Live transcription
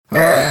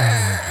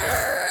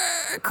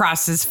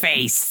across his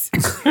face.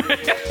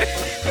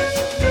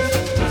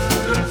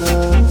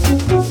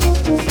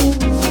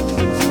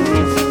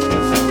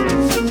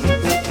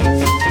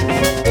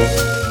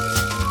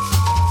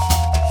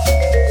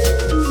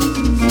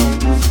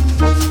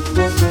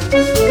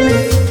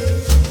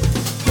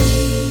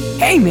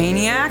 Hey,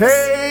 Maniacs.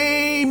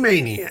 Hey,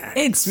 Maniacs.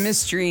 It's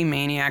Mystery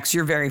Maniacs,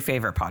 your very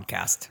favorite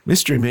podcast.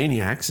 Mystery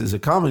Maniacs is a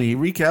comedy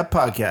recap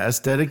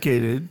podcast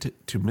dedicated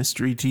to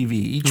mystery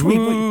TV.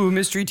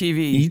 Mystery TV.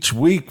 Each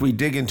week we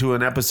dig into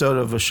an episode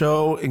of a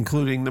show,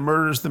 including the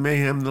murders, the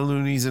mayhem, the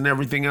loonies, and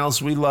everything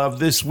else we love.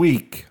 This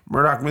week,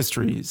 Murdoch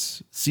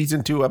Mysteries,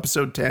 Season 2,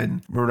 Episode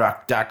 10,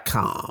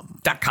 Murdoch.com.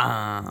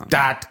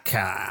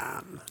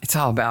 .com. It's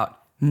all about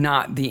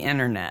not the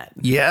internet.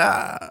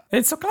 Yeah.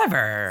 It's so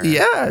clever.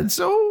 Yeah, it's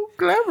so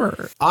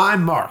clever.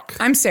 I'm Mark.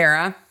 I'm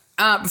Sarah.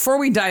 Before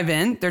we dive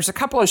in, there's a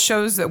couple of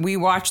shows that we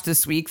watched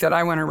this week that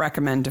I want to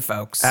recommend to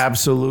folks.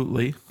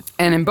 Absolutely.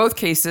 And in both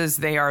cases,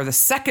 they are the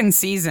second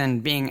season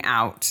being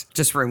out,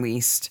 just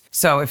released.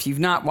 So if you've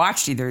not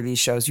watched either of these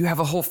shows, you have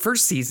a whole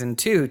first season,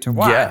 too, to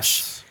watch.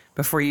 Yes.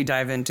 Before you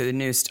dive into the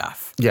new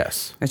stuff.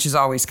 Yes. Which is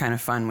always kind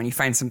of fun when you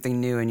find something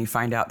new and you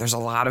find out there's a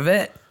lot of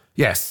it.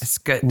 Yes. It's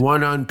good.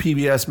 One on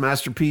PBS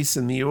Masterpiece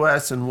in the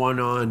U.S. and one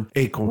on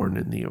Acorn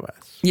in the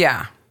U.S.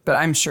 Yeah, but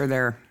I'm sure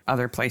there are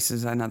other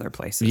places and other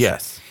places.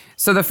 Yes.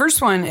 So the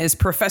first one is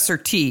Professor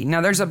T.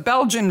 Now, there's a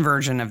Belgian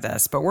version of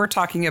this, but we're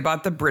talking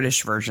about the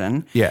British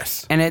version.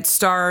 Yes. And it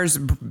stars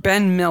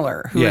Ben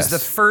Miller, who Yes. is the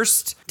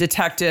first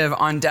detective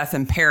on Death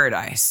in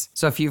Paradise.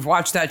 So if you've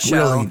watched that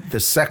show... Really, the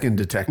second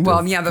detective.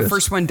 Well, yeah, the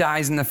first one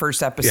dies in the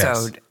first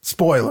episode. Yes.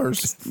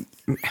 Spoilers.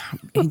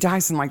 He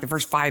dies in like the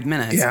first 5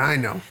 minutes. Yeah, I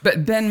know.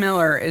 But Ben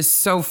Miller is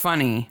so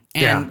funny.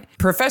 And Yeah.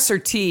 Professor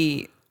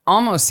T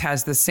almost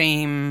has the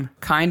same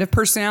kind of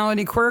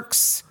personality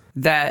quirks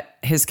that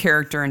his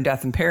character in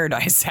Death in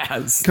Paradise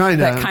has. Kinda.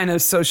 That kind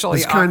of socially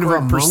He's kind of awkward,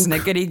 a monk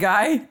persnickety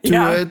guy.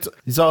 To it.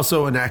 He's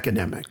also an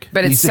academic.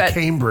 But it's He's set, a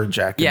Cambridge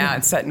academic. Yeah,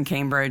 it's set in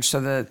Cambridge, so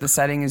the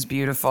setting is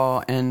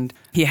beautiful. And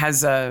he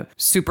has a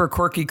super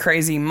quirky,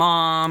 crazy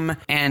mom.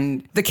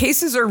 And the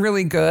cases are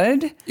really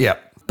good,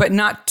 Yep. but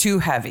not too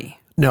heavy.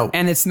 No.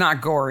 And it's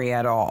not gory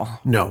at all.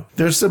 No.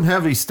 There's some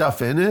heavy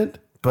stuff in it,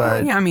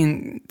 but... Yeah, I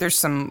mean, there's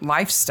some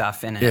life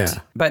stuff in it. Yeah.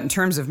 But in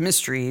terms of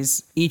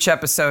mysteries, each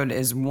episode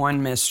is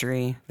one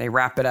mystery. They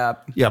wrap it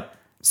up. Yep.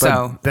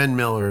 So- But Ben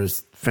Miller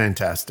is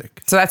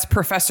fantastic. So that's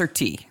Professor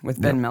T with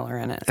Ben Miller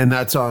in it. And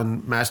that's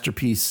on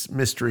Masterpiece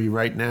Mystery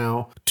right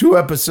now. 2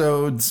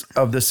 episodes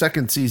of the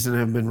second season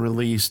have been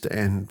released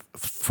and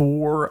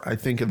 4, I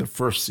think, of the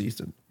first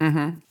season.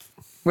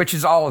 Which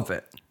is all of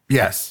it.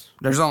 Yes.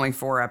 There's only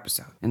 4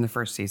 episodes in the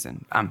first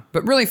season,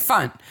 but really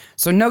fun.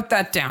 So note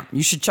that down.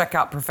 You should check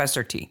out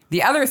Professor T.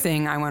 The other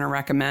thing I want to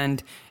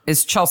recommend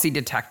is Chelsea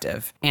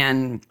Detective.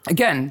 And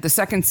again, the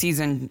second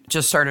season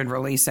just started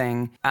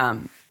releasing,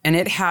 and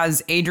it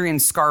has Adrian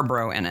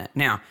Scarborough in it.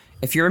 Now,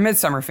 if you're a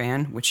Midsummer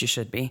fan, which you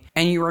should be,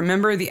 and you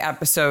remember the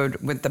episode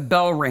with the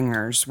bell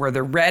ringers where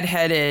the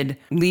redheaded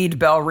lead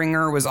bell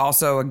ringer was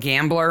also a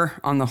gambler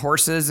on the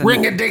horses. And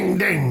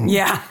Ring-a-ding-ding.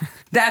 yeah.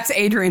 That's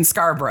Adrian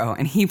Scarborough,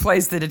 and he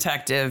plays the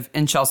detective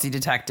in Chelsea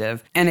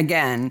Detective. And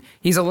again,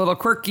 he's a little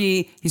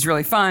quirky. He's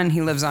really fun.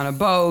 He lives on a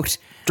boat.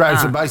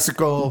 Drives a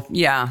bicycle.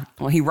 Yeah.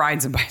 Well, he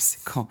rides a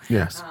bicycle.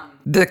 Yes.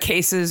 The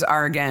cases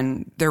are,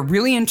 again, they're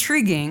really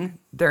intriguing.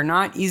 They're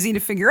not easy to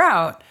figure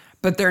out,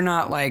 but they're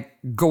not like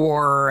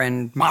gore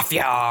and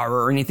mafia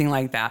or anything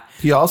like that.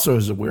 He also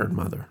is a weird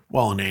mother.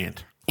 Well, an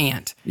aunt.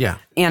 Yeah.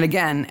 And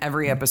again,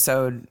 every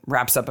episode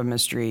wraps up a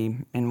mystery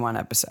in one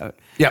episode.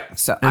 Yep.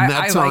 So And I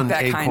that's like on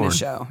that kind Acorn. of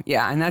show.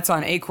 Yeah. And that's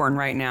on Acorn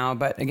right now.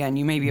 But again,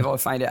 you may be able to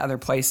find it other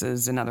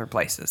places in other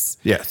places.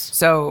 Yes.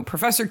 So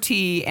Professor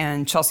T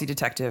and Chelsea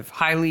Detective,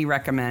 highly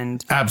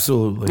recommend.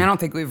 Absolutely. I don't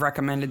think we've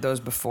recommended those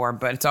before,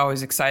 but it's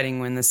always exciting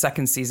when the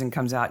second season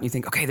comes out and you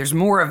think, okay, there's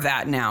more of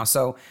that now.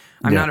 So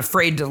I'm not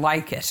afraid to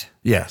like it.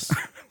 Yes.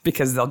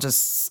 Because they'll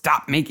just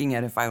stop making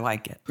it if I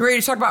like it. You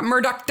ready to talk about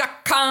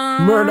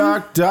Murdoch.com?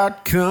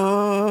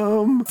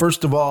 Murdoch.com.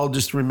 First of all,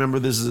 just remember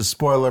this is a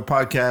spoiler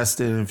podcast,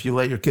 and if you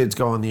let your kids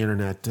go on the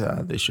internet,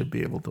 they should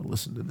be able to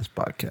listen to this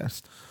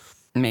podcast.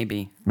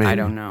 Maybe. I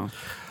don't know.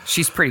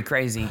 She's pretty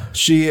crazy.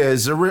 She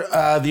is.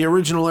 The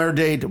original air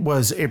date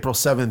was April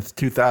 7th,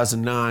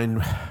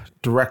 2009,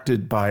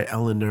 directed by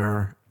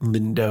Eleanor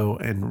Lindo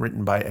and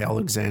written by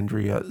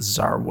Alexandria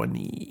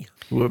Zarwani,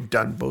 who have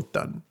both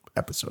done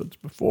episodes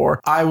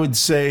before. I would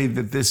say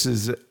that this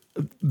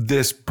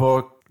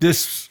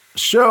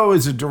show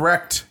is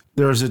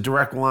there's a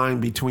direct line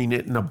between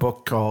it and a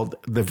book called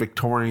The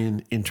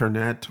Victorian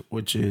Internet,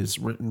 which is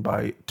written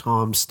by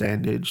Tom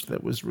Standage,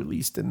 that was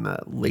released in the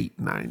late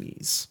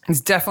 90s. It's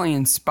definitely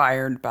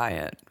inspired by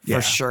it,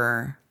 for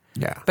sure.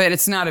 Yeah. But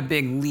it's not a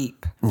big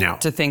leap No.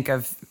 to think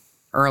of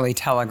early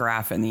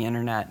telegraph and the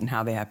internet and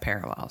how they have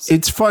parallels.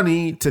 It's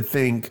funny to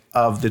think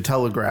of the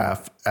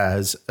telegraph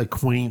as a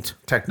quaint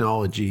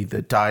technology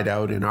that died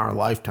out in our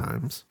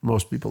lifetimes.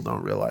 Most people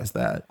don't realize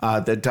that.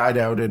 That died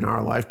out in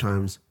our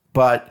lifetimes.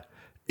 But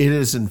it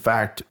is, in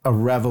fact, a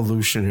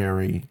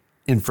revolutionary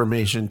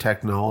information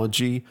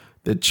technology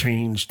that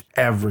changed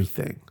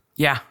everything.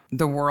 Yeah.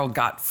 The world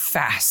got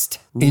fast.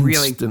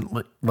 Really.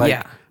 Instantly.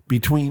 Yeah.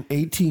 Between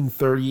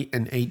 1830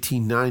 and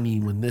 1890,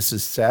 when this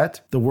is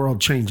set, the world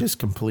changes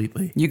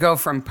completely. You go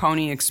from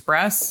Pony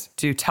Express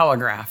to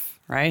telegraph,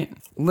 right?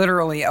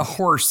 Literally, a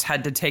horse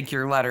had to take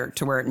your letter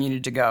to where it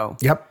needed to go.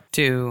 Yep.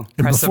 To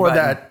And press before a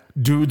button. that,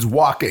 dudes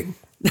walking.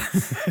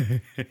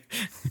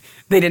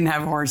 They didn't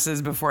have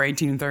horses before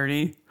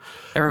 1830.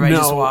 Everybody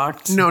just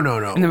walked. No.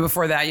 And then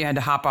before that, you had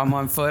to hop on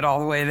one foot all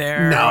the way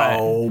there.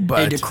 No, You but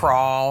had to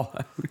crawl.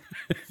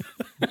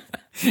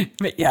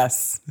 But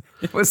yes,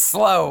 it was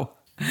slow,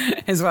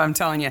 is what I'm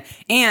telling you.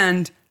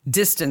 And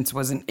distance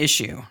was an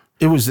issue.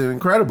 it was an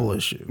incredible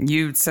issue.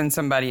 You'd send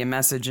somebody a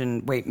message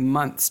and wait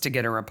months to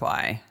get a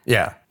reply.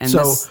 Yeah. And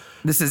So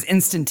this is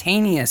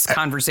instantaneous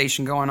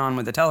conversation going on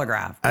with the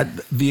telegraph.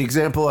 the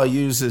example I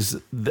use is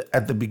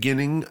at the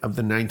beginning of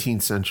the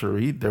 19th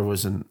century, there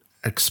was an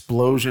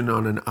explosion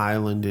on an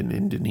island in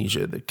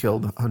Indonesia that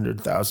killed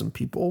 100,000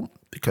 people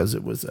because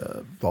it was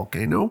a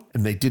volcano.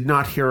 And they did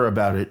not hear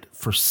about it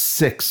for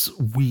 6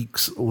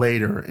 weeks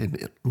later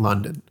in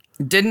London.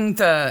 Didn't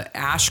the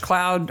ash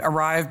cloud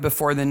arrive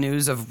before the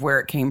news of where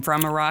it came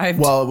from arrived?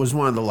 Well, it was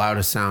one of the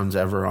loudest sounds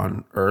ever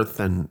on Earth,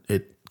 and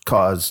it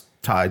caused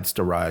tides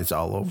to rise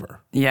all over.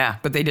 Yeah,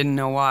 but they didn't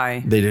know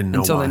why. They didn't know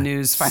until why. the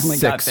news finally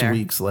got 6 there.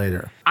 weeks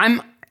later.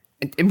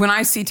 When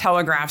I see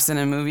telegraphs in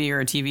a movie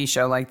or a TV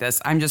show like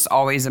this, I'm just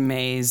always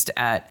amazed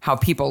at how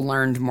people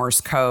learned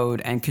Morse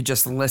code and could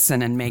just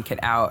listen and make it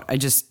out.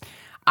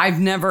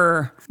 I've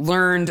never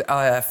learned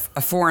a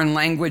foreign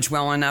language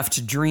well enough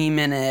to dream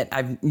in it.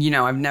 I've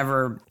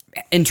never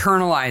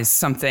internalized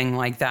something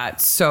like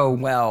that so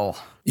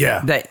well.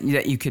 Yeah. That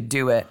you could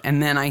do it.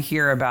 And then I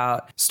hear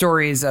about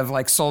stories of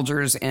like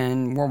soldiers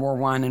in World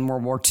War I and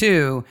World War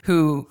II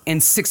who in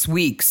 6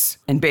 weeks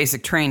in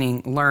basic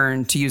training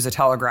learned to use a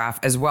telegraph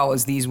as well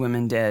as these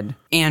women did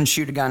and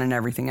shoot a gun and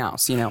everything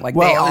else. They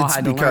all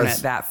had to learn it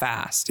that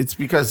fast. It's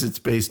because it's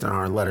based on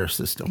our letter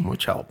system,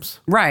 which helps.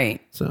 Right.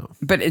 So,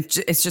 but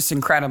it's just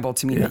incredible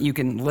to me that you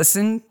can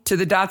listen to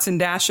the dots and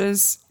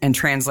dashes and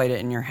translate it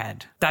in your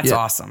head. That's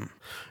awesome.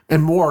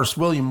 And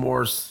William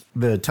Morse,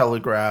 the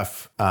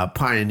telegraph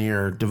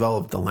pioneer,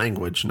 developed the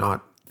language,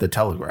 not the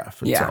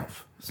telegraph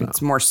itself. Yeah. So.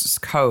 It's Morse's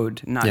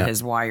code, not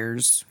his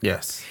wires.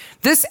 Yes,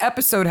 This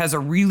episode has a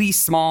really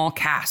small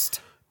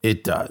cast.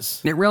 it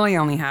does. It really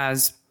only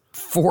has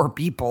 4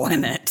 people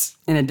in it,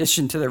 in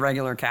addition to the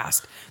regular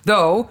cast.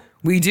 Though,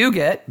 we do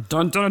get,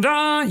 dun dun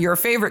dun, your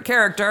favorite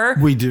character.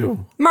 We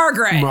do.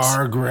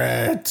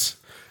 Margaret.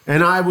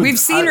 And We've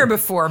seen her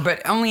before,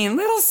 but only in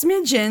little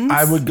smidgens.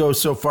 I would go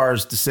so far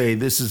as to say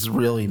this is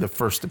really the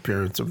first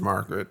appearance of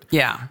Margaret.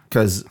 Yeah.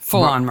 Because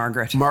Full-on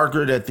Margaret.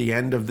 Margaret at the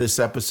end of this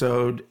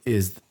episode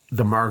is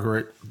the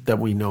Margaret that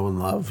we know and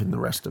love in the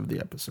rest of the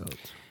episodes.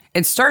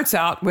 It starts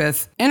out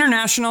with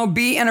International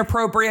Be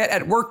Inappropriate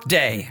at Work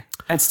Day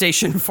at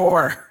Station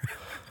 4.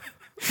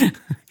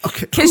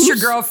 Okay, Kiss your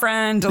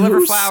girlfriend, deliver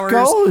whose flowers.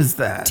 skull is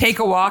that? Take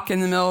a walk in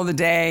the middle of the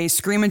day,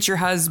 scream at your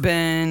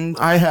husband.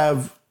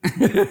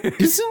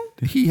 Doesn't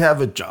he have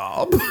a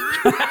job?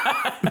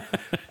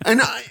 And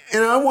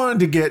I wanted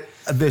to get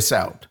this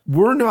out.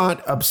 We're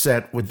not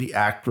upset with the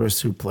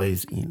actress who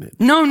plays Enid.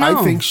 No.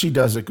 I think she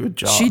does a good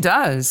job. She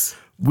does.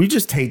 We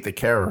just hate the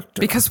character.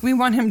 Because we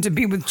want him to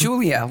be with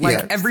Julia, like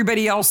Yes.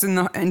 everybody else in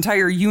the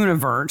entire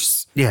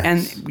universe. Yes.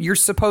 And you're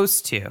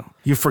supposed to.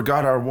 You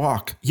forgot our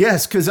walk.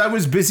 Yes, because I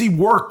was busy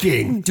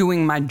working.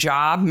 Doing my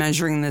job,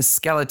 measuring this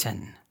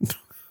skeleton.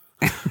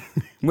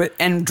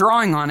 And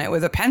drawing on it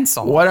with a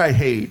pencil. What I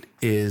hate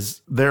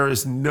is there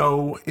is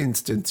no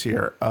instance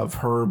here of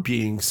her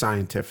being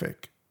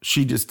scientific.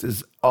 She just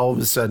is all of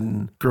a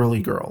sudden girly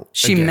girl.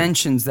 She again.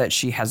 mentions that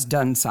she has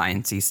done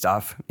sciencey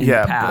stuff in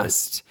the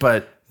past.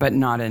 But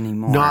not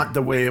anymore. not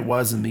the way it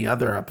was in the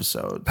other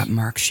episodes. But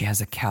Mark, she has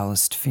a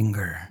calloused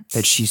finger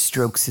that she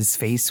strokes his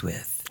face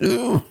with.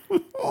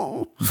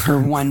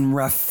 Her one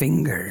rough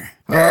finger.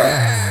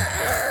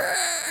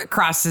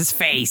 Across his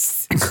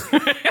face.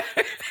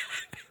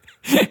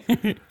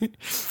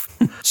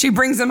 She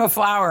brings him a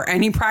flower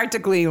and he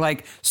practically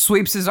like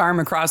sweeps his arm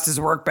across his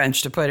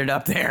workbench to put it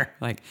up there.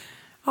 Like,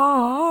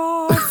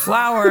 oh,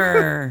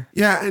 flower.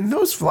 Yeah, and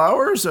those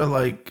flowers are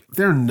like,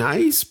 they're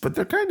nice, but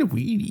they're kind of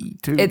weedy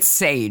too. It's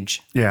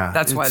sage. Yeah,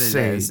 That's what it is.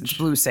 sage. It's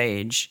blue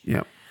sage.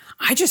 Yep.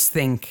 I just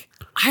think,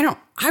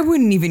 I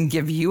wouldn't even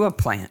give you a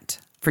plant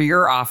for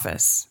your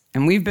office.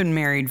 And we've been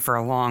married for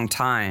a long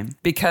time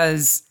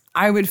because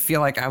I would feel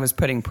like I was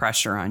putting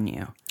pressure on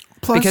you.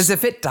 Plus- because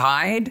if it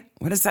died,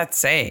 what does that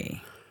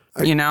say?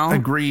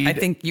 Agreed. I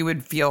think you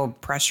would feel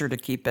pressure to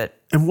keep it.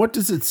 And what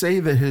does it say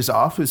that his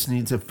office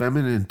needs a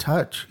feminine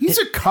touch? He's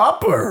a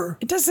copper.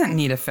 It doesn't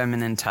need a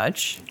feminine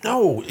touch.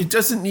 No, it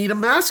doesn't need a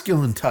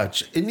masculine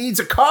touch. It needs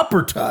a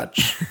copper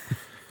touch.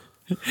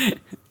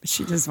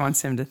 She just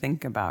wants him to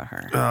think about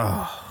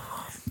her.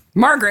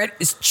 Margaret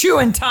is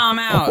chewing Tom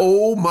out.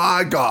 Oh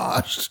my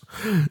gosh.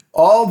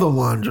 All the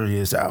laundry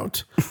is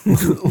out.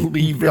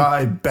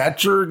 Levi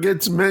Betcher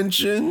gets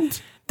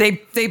mentioned.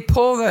 They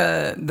pull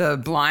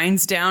the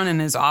blinds down in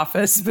his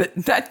office, but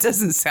that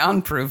doesn't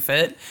soundproof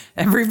it.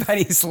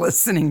 Everybody's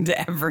listening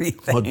to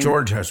everything. Well,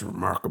 George has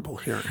remarkable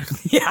hearing.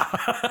 Yeah.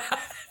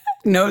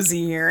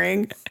 Nosy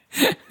hearing.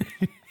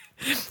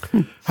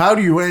 How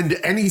do you end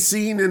any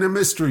scene in a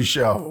mystery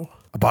show?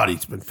 A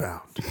body's been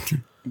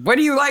found. What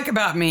do you like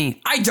about me?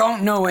 I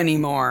don't know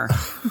anymore.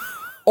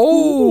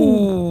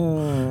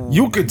 Oh.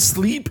 You could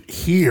sleep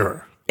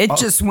here. It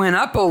just went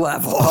up a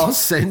level. I'll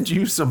send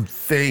you some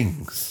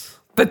things.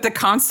 But the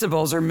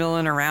constables are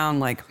milling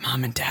around like,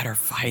 Mom and Dad are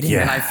fighting,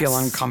 and I feel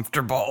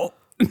uncomfortable.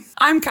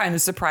 I'm kind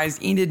of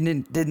surprised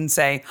Enid didn't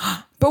say,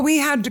 but we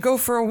had to go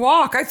for a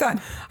walk. I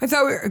thought,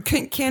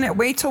 can it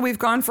wait till we've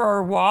gone for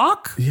our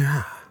walk?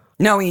 Yeah.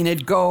 No,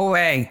 Enid, go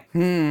away.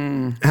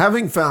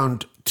 Having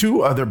found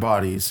 2 other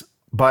bodies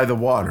by the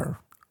water,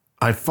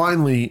 I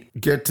finally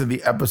get to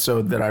the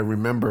episode that I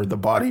remember the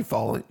body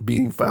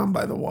being found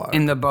by the water.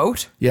 In the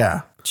boat?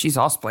 Yeah. She's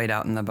all splayed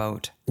out in the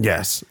boat.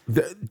 Yes.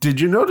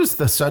 Did you notice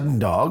the sudden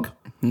dog?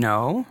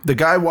 No. The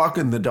guy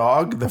walking the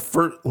dog,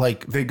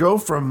 they go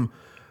from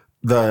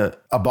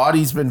a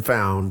body's been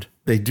found.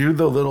 They do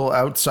the little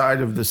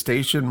outside of the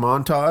station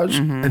montage,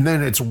 and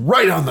then it's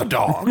right on the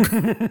dog.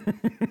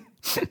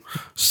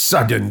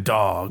 Sudden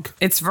dog.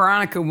 It's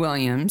Veronica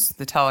Williams,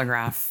 the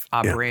telegraph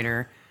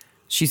operator. Yeah.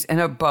 She's in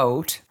a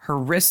boat. Her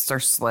wrists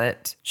are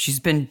slit. She's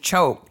been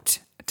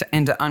choked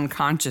into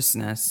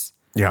unconsciousness.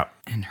 Yeah.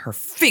 And her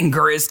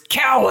finger is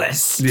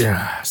calloused.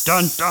 Yes.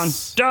 Dun, dun,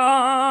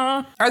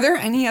 dun. Are there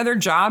any other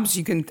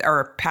jobs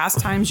or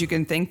pastimes you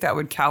can think that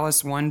would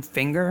callous one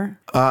finger?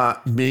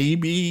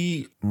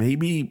 Maybe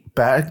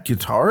bad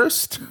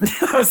guitarist?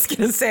 I was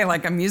going to say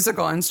like a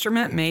musical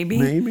instrument, maybe.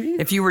 Maybe.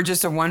 If you were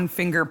just a one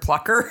finger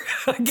plucker,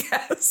 I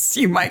guess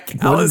you might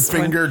callous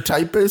one finger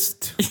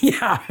typist?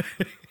 Yeah.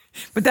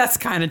 But that's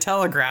kind of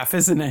telegraph,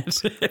 isn't it?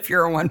 If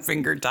you're a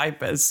one-finger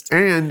typist.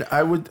 And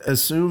I would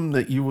assume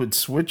that you would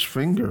switch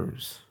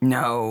fingers.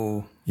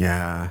 No.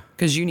 Yeah.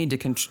 Because you need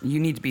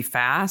to be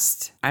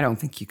fast. I don't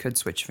think you could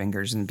switch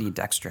fingers and be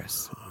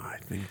dexterous. Oh, I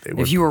think they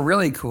would. If you were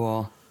really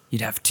cool,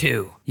 you'd have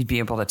 2. You'd be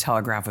able to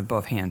telegraph with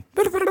both hands.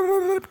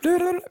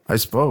 I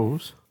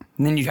suppose.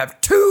 And then you'd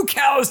have 2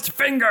 calloused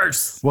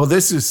fingers. Well,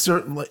 this is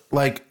certainly,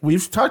 like,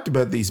 we've talked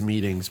about these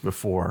meetings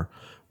before,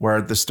 where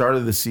at the start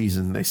of the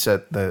season, they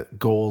set the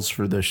goals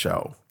for the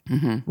show,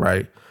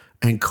 right?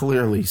 And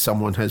clearly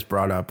someone has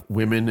brought up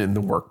women in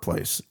the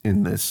workplace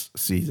in this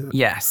season.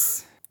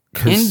 Yes.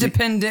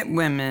 Independent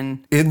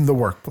women. In the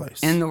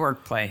workplace. In the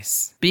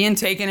workplace. Being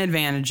taken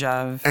advantage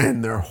of.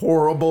 And they're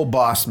horrible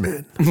boss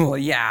men. Well,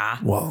 yeah.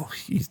 Well,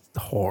 he's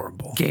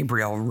horrible.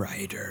 Gabriel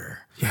Ryder.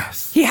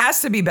 Yes. He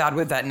has to be bad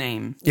with that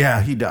name.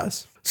 Yeah, he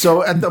does.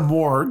 So at the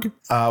morgue,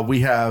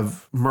 we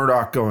have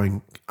Murdoch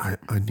going, I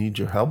need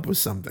your help with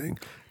something.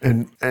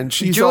 And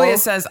Julia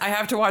says, I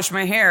have to wash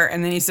my hair.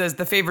 And then he says,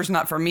 the favor's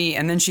not for me.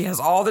 And then she has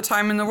all the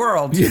time in the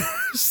world.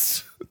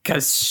 Yes.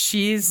 Because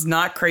she's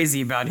not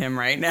crazy about him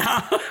right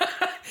now.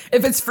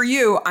 If it's for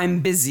you, I'm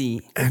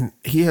busy. And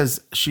she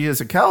has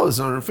a callus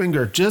on her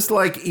finger, just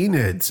like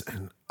Enid's.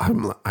 And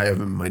I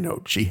have in my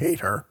note, she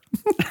hate her.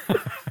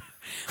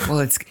 Well,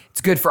 it's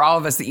good for all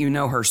of us that you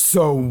know her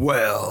so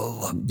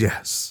well.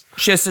 Yes.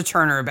 She has to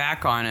turn her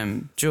back on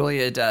him.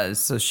 Julia does,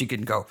 so she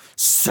can go,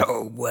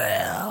 so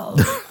well.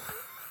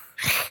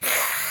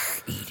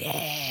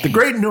 The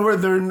Great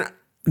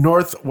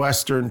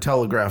Northwestern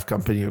Telegraph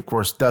Company, of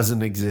course,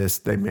 doesn't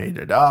exist. They made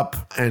it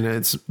up. And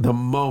it's the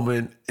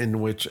moment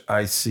in which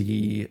I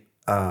see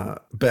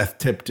Beth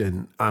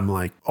Tipton. I'm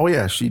like, oh,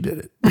 yeah, she did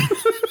it.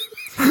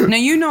 Now,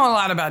 you know a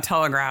lot about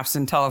telegraphs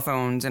and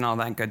telephones and all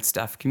that good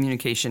stuff,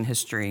 communication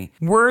history.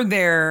 Were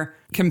there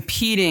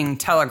competing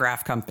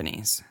telegraph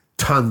companies?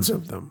 Tons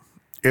of them.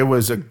 It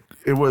was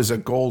a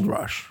gold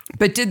rush.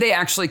 But did they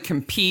actually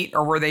compete,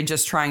 or were they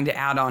just trying to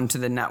add on to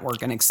the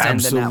network and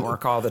extend the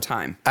network all the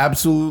time?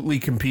 Absolutely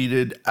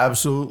competed.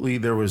 Absolutely.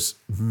 There was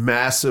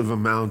massive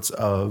amounts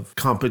of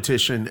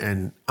competition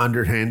and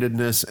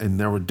underhandedness. And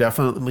there were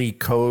definitely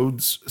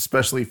codes,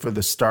 especially for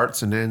the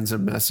starts and ends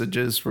of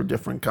messages for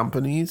different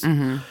companies.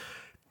 Mm-hmm.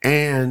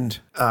 And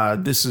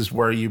this is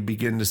where you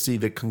begin to see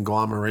the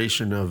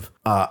conglomeration of,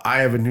 I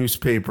have a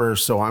newspaper,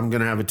 so I'm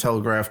going to have a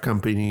telegraph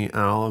company, and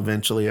I'll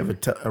eventually have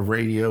a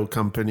radio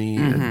company.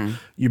 Mm-hmm. And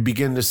you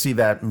begin to see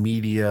that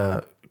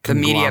media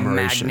conglomeration. The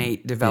media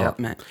magnate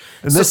development. Yeah.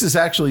 And this is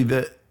actually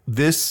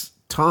this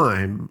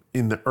time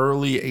in the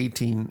early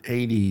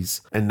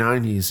 1880s and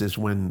 90s is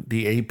when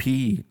the AP,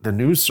 the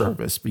news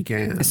service,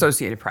 began.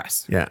 Associated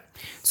Press. Yeah.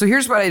 So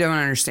here's what I don't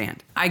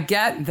understand. I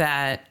get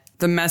that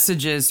the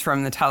messages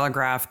from the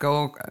telegraph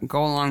go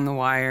along the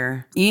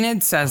wire.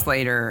 Enid says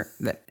later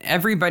that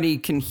everybody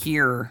can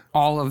hear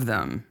all of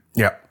them.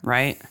 Yeah.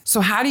 Right?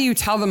 So how do you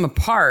tell them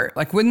apart?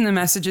 Like, wouldn't the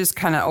messages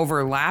kind of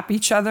overlap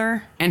each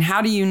other? And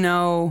how do you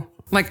know,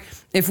 like,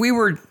 if we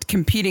were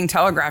competing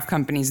telegraph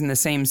companies in the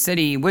same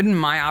city, wouldn't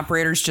my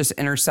operators just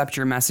intercept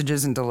your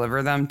messages and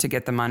deliver them to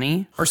get the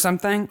money or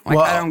something? Like,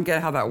 well, I don't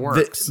get how that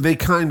works. They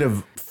kind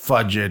of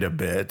fudge it a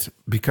bit,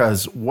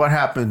 because what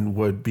happened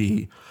would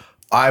be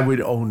I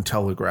would own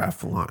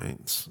telegraph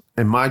lines,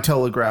 and my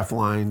telegraph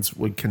lines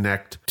would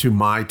connect to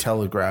my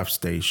telegraph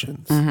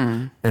stations.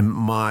 And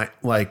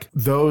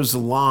those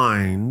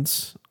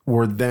lines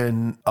were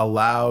then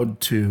allowed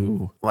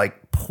to,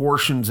 like,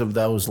 portions of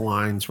those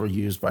lines were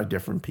used by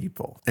different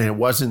people.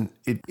 And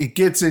it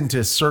gets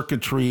into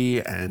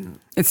circuitry, and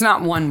it's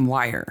not one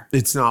wire.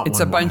 It's not It's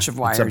one a bunch wire. of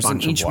wires, It's a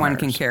bunch and of each one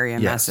can wires. carry a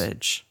Yes.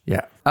 message.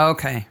 Yeah.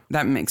 Okay,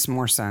 that makes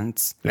more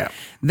sense. Yeah.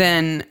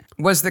 Then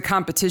was the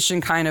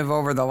competition kind of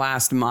over the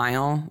last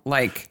mile?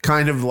 Like,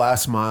 Kind of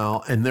last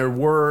mile. And there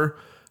were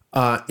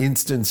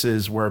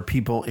instances where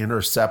people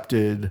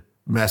intercepted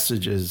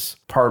messages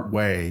part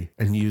way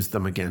and used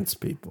them against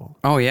people.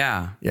 oh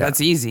yeah,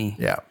 that's easy.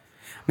 Yeah.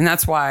 I mean,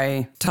 that's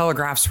why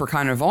telegraphs were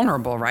kind of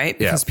vulnerable, right?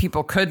 Because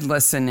people could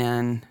listen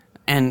in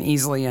and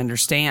easily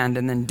understand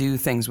and then do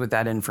things with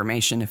that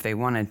information if they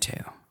wanted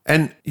to.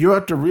 And you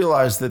have to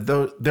realize that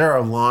there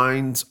are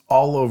lines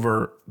all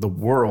over the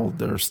world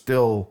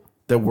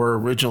that were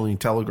originally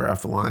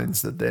telegraph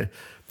lines that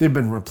they've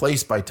been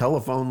replaced by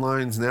telephone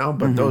lines now,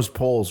 but those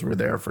poles were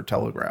there for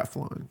telegraph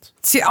lines.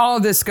 See, all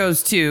of this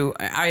goes to,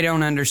 I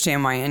don't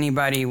understand why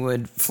anybody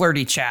would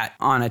flirty chat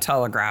on a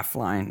telegraph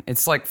line.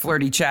 It's like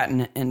flirty chat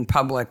in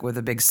public with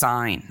a big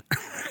sign.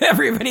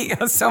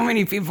 So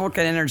many people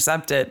can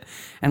intercept it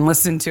and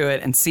listen to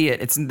it and see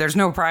it. There's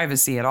no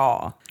privacy at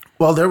all.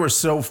 Well, there were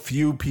so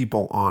few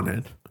people on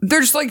it.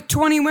 There's like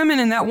 20 women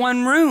in that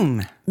one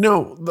room.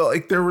 No,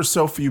 there were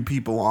so few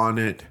people on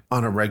it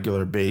on a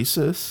regular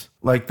basis.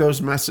 Like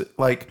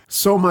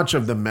so much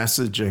of the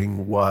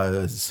messaging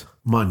was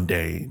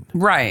mundane.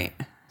 Right.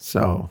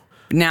 So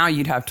Now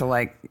you'd have to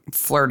like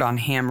flirt on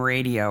ham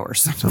radio or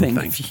something.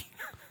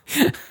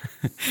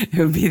 It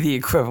would be the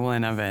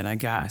equivalent of it, I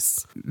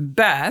guess.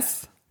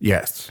 Beth,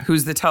 yes.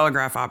 who's the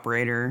telegraph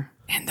operator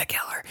and the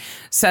killer,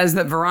 says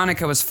that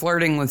Veronica was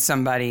flirting with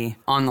somebody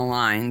on the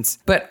lines,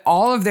 but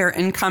all of their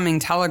incoming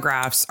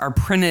telegraphs are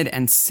printed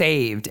and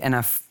saved in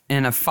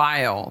a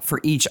file for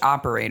each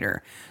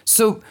operator.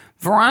 So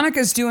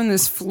Veronica's doing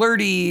this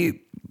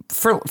flirty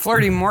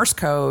Morse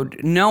code,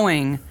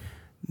 knowing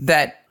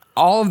that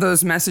all of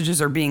those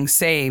messages are being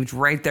saved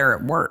right there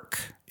at work.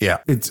 Yeah.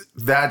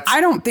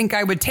 I don't think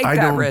I would take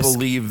that risk. I don't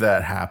believe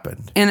that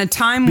happened. In a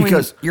time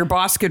when your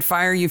boss could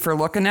fire you for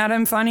looking at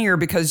him funny, or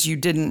because you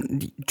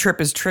didn't trip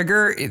his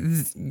trigger,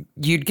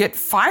 you'd get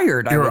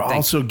fired. I would think. You're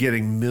also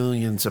getting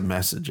millions of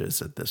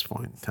messages at this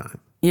point in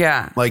time.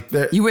 Yeah. Like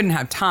you wouldn't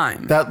have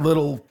time. That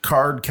little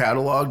card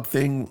catalog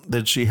thing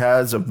that she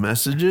has of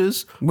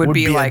messages would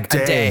be like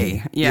a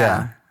day.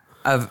 Yeah.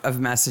 Of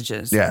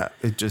messages. Yeah.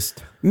 It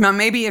just. Now,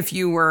 maybe if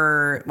you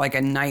were like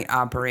a night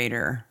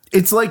operator.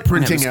 It's like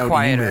printing out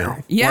quieter. email.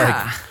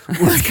 Yeah.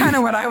 That's kind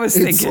of what I was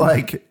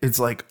thinking. It's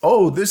like,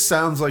 oh, this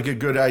sounds like a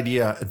good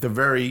idea at the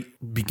very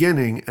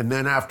beginning. And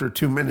then after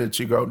 2 minutes,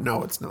 you go,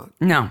 no, it's not.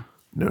 No.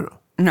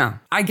 No.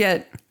 I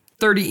get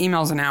 30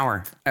 emails an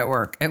hour at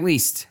work, at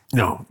least.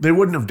 No, they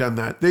wouldn't have done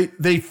that.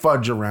 They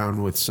fudge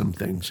around with some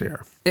things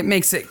here. It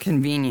makes it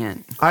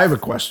convenient. I have a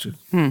question.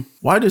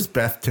 Why does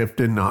Beth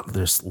Tipton not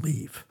just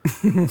leave?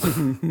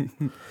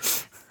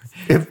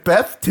 If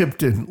Beth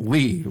Tipton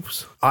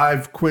leaves,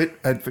 I've quit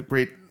at the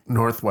Great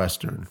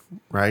Northwestern,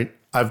 right?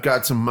 I've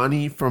got some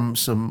money from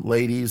some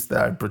ladies that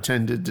I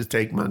pretended to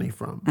take money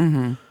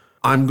from.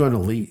 I'm going to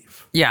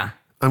leave. Yeah.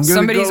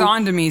 Somebody's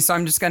on to me, so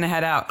I'm just going to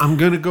head out. I'm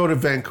going to go to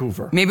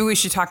Vancouver. Maybe we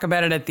should talk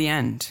about it at the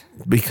end.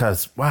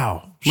 Because,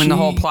 wow. When the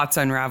whole plot's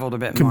unraveled a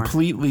bit more.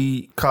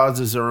 Completely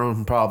causes her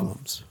own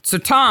problems. So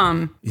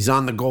Tom... He's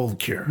on the gold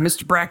cure.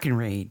 Mr.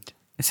 Brackenreed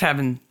is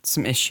having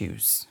some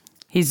issues.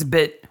 He's a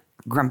bit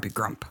grumpy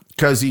grump.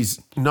 Because he's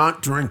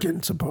not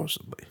drinking,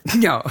 supposedly.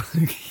 No,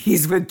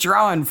 he's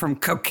withdrawing from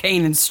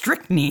cocaine and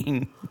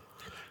strychnine.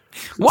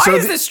 Why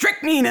is the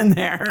strychnine in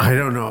there? I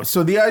don't know.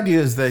 So the idea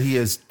is that he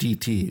has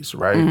DTs,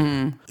 right?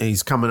 And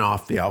he's coming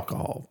off the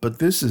alcohol. But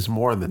this is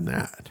more than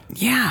that.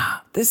 Yeah,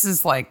 this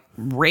is like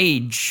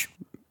rage.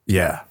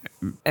 Yeah.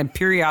 And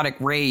periodic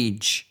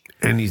rage.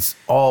 And he's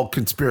all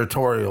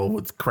conspiratorial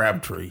with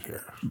Crabtree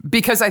here.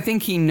 Because I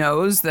think he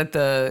knows that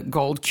the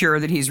gold cure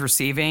that he's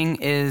receiving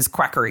is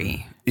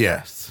quackery.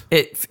 Yes.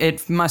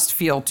 It must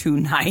feel too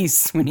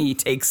nice when he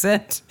takes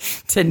it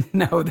to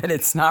know that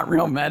it's not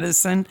real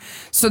medicine.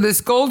 So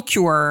this gold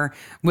cure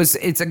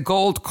it's a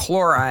gold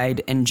chloride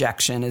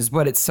injection is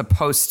what it's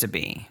supposed to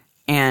be.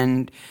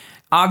 And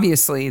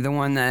obviously, the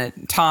one that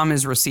Tom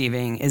is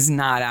receiving is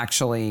not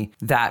actually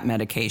that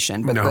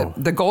medication. But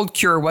the gold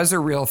cure was a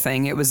real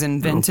thing. It was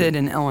invented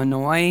in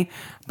Illinois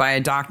by a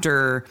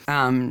doctor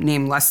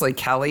named Leslie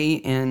Kelly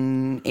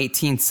in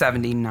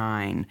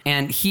 1879.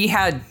 And he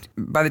had,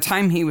 by the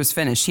time he was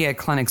finished, he had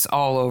clinics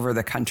all over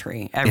the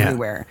country,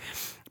 everywhere. Yeah.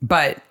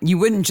 But you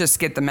wouldn't just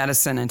get the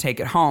medicine and take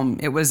it home.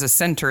 It was a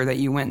center that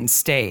you went and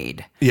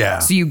stayed. Yeah.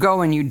 So you go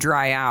and you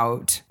dry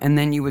out, and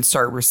then you would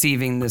start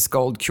receiving this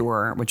gold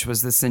cure, which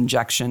was this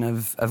injection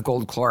of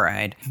gold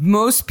chloride.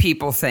 Most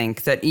people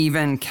think that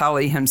even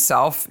Kelly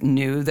himself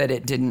knew that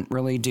it didn't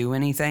really do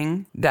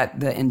anything, that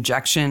the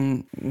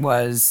injection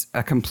was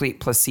a complete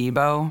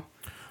placebo.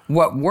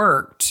 what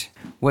worked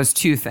was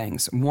two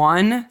things.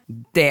 One,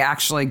 they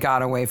actually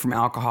got away from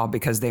alcohol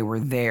because they were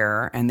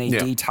there and they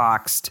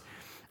detoxed.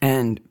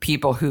 And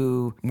people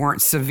who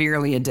weren't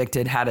severely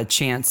addicted had a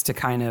chance to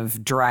kind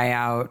of dry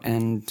out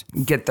and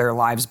get their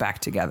lives back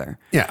together.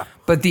 Yeah.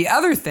 But the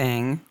other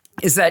thing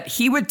is that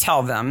he would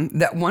tell them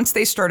that once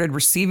they started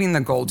receiving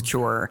the gold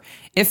cure,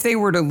 if they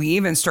were to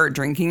leave and start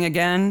drinking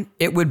again,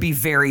 it would be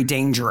very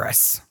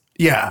dangerous.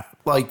 Yeah.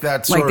 Like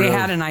that's like they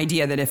had an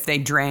idea that if they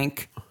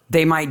drank,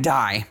 they might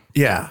die.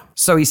 Yeah.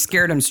 So he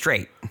scared them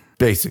straight.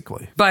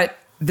 Basically. But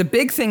the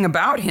big thing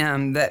about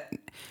him that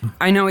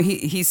I know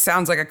he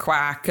sounds like a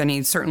quack, and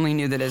he certainly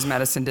knew that his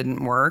medicine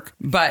didn't work,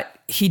 but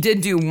he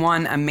did do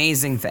one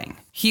amazing thing.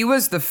 He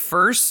was the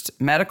first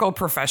medical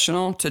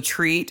professional to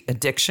treat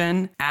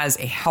addiction as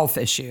a health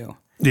issue.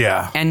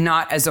 Yeah. And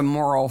not as a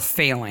moral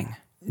failing.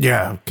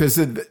 Yeah, because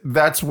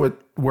that's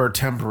where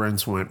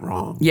temperance went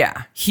wrong.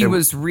 Yeah. He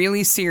was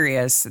really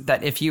serious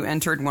that if you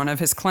entered one of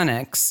his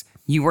clinics,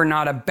 you were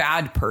not a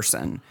bad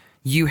person.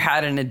 You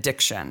had an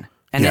addiction.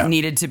 And it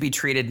needed to be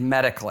treated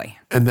medically.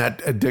 And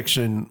that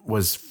addiction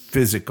was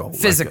physical.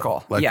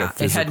 Physical.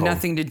 Physical. It had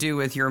nothing to do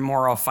with your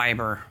moral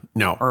fiber.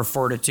 No. Or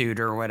fortitude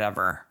or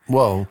whatever.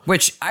 Well.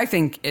 Which I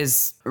think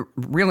is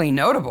really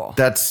notable.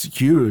 That's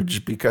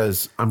huge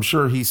because I'm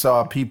sure he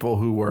saw people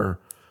who were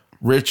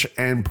rich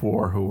and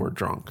poor who were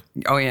drunk.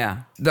 Oh,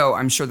 yeah. Though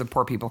I'm sure the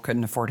poor people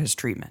couldn't afford his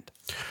treatment.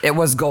 It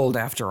was gold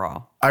after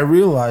all. I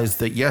realized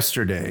that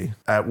yesterday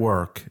at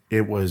work,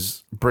 it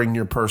was bring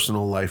your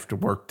personal life to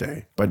work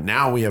day. But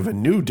now we have a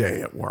new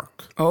day at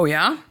work. Oh,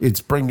 yeah?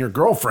 It's bring your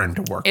girlfriend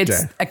to work day.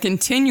 It's a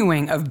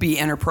continuing of be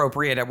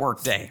inappropriate at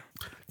work day.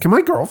 Can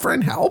my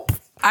girlfriend help?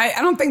 I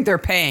don't think they're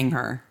paying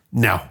her.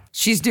 No.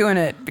 She's doing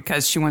it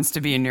because she wants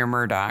to be near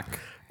Murdoch.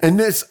 And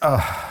this,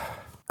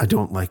 I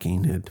don't like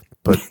Enid.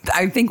 But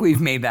I think we've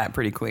made that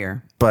pretty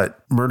clear.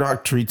 But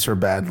Murdoch treats her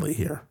badly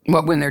here.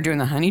 What, when they're doing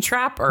the honey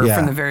trap or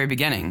from the very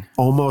beginning?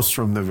 Almost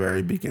from the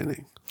very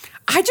beginning.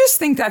 I just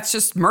think that's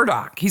just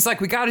Murdoch. He's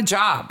like, we got a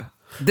job.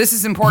 This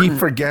is important. He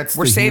forgets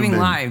we're saving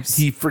lives.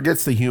 He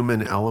forgets the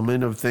human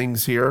element of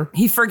things here.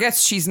 He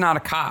forgets she's not a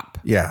cop.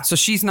 Yeah. So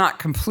she's not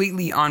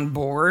completely on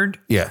board.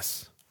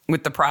 Yes.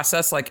 With the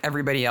process like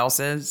everybody else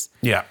is.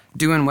 Yeah.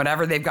 Doing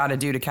whatever they've got to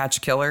do to catch a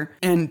killer.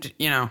 And,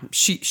 you know,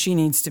 she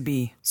needs to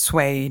be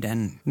swayed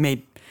and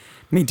made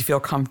to feel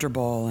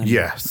comfortable. And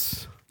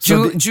yes.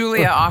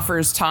 Julia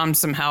offers Tom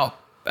some help.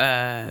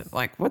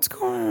 Like, what's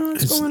going on?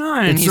 What's going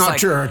on? And it's not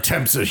like, your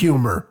attempts at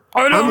humor.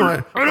 I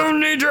don't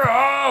need your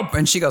help.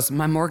 And she goes,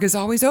 my morgue is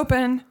always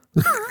open.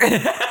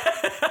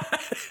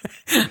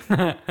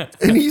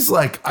 And he's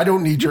like, I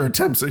don't need your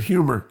attempts at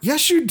humor.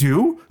 Yes, you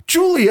do.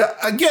 Julia,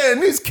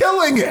 again, is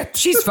killing it.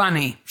 She's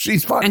funny.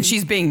 She's funny. And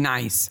she's being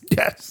nice.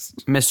 Yes.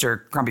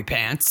 Mr. Grumpy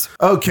Pants.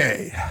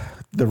 Okay.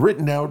 The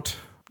written out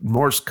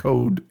Morse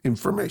code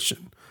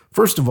information.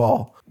 First of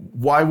all,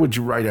 why would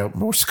you write out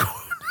Morse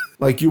code?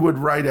 Like you would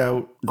write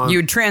out. You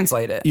would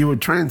translate it. You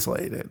would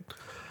translate it.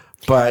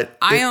 But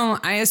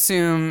I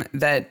assume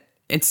that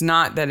it's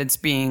not that it's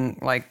being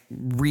like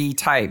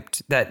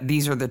retyped, that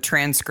these are the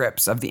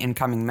transcripts of the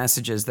incoming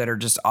messages that are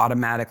just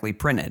automatically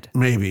printed.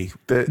 Maybe.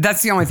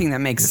 That's the only thing that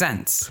makes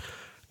sense.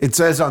 It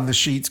says on the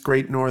sheets,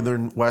 Great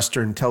Northern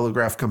Western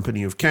Telegraph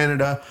Company of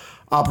Canada,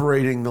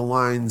 operating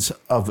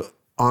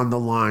on the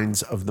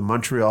lines of the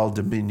Montreal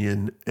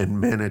Dominion and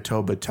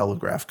Manitoba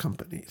Telegraph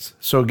Companies.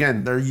 So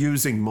again, they're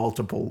using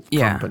multiple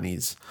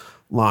companies'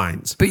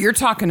 lines. But you're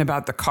talking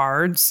about the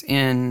cards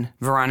in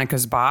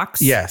Veronica's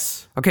box?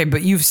 Yes. Okay,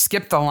 but you've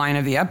skipped the line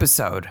of the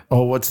episode.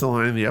 Oh, what's the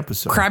line of the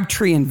episode?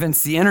 Crabtree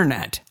invents the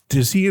internet.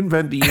 Does he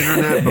invent the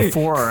internet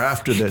before or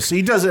after this?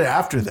 He does it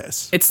after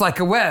this. It's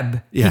like a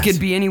web. Yes. He could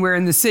be anywhere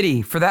in the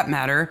city. For that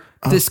matter,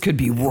 this could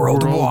be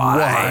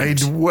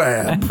worldwide. World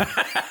Wide Web.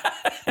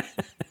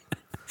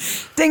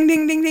 Ding,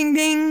 ding, ding, ding,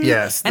 ding.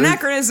 Yes.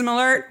 Anachronism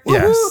alert.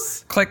 Yes.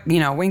 Woo-hoo. Click,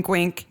 wink,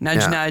 wink,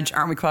 nudge, nudge.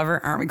 Aren't we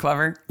clever? Aren't we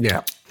clever?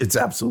 Yeah. It's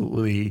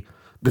absolutely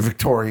the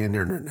Victorian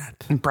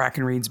internet. And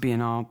Brackenreed's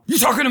being all, you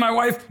talking to my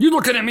wife? You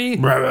looking at me?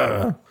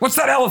 What's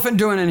that elephant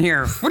doing in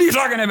here? What are you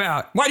talking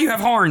about? Why do you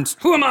have horns?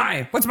 Who am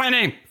I? What's my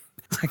name?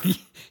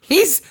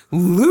 He's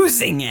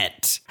losing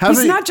it.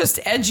 He's not just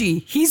edgy.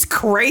 He's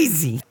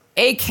crazy.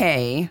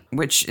 AK,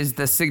 which is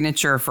the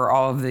signature for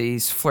all of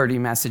these flirty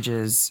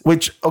messages.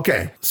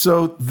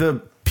 So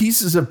the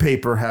pieces of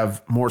paper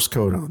have Morse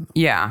code on them.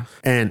 Yeah.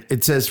 And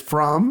it says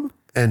from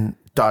and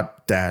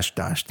dot dash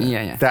dash dash.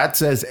 Yeah. That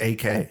says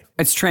AK.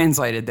 It's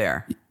translated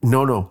there.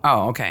 No.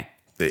 Oh, okay.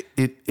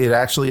 It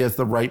actually has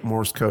the right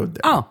Morse code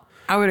there. Oh,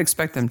 I would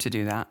expect them to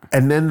do that.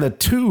 And then the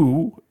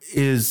 2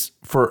 is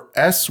for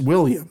S.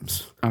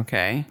 Williams.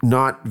 Okay.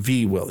 Not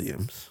V.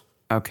 Williams.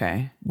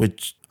 Okay.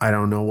 Which I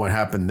don't know what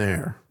happened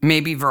there.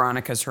 Maybe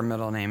Veronica's her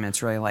middle name.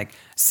 It's really like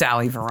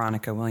Sally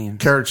Veronica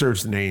Williams.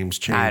 Characters' names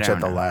change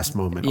at the last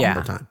moment all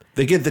the time.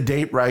 They get the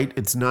date right.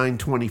 It's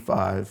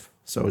 9/25.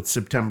 So it's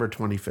September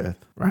 25th,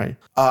 right?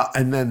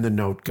 And then the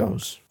note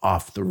goes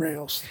off the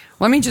rails.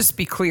 Let me just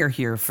be clear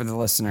here for the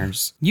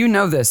listeners. You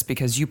know this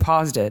because you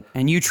paused it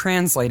and you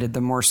translated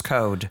the Morse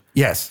code.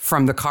 Yes.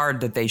 From the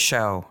card that they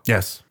show.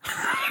 Yes.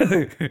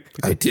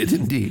 I did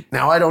indeed.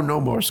 Now, I don't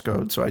know Morse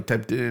code, so I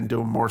typed it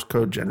into a Morse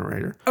code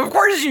generator. Of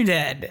course you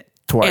did.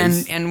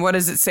 Twice. And what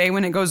does it say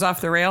when it goes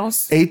off the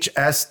rails?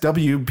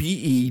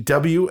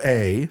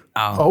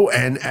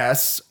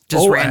 HSWBEWAONS.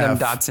 Just random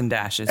dots and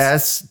dashes.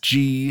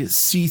 SGCCHN.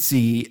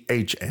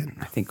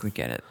 I think we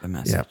get it, the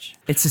message.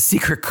 Yep. It's a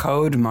secret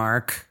code,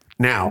 Mark.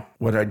 Now,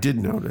 what I did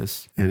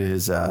notice, and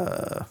is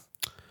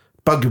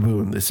bugaboo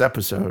in this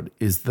episode,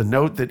 is the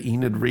note that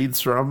Enid reads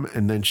from,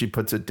 and then she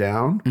puts it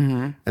down,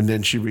 and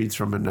then she reads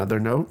from another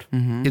note.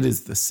 It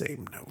is the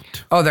same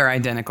note. Oh, they're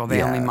identical.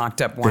 They only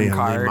mocked up one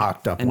card. They only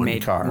mocked up and one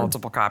made card.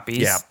 multiple copies.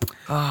 Yep.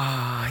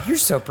 Oh, you're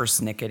so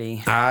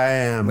persnickety. I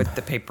am. With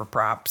the paper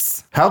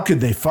props. How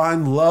could they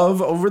find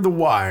love over the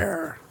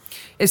wire?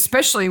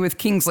 Especially with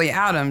Kingsley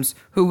Adams,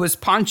 who was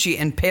paunchy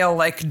and pale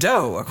like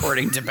dough,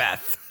 according to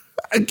Beth.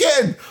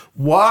 Again,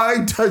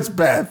 why does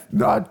Beth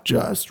not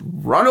just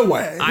run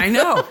away? I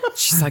know.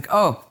 She's like,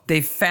 oh,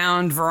 they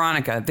found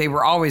Veronica. They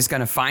were always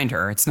going to find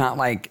her. It's not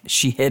like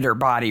she hid her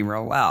body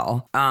real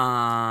well.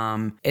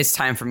 It's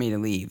time for me to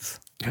leave.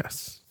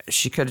 Yes.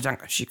 She could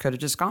have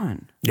just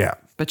gone. Yeah.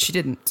 But she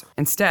didn't.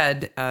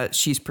 Instead,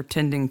 she's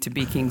pretending to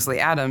be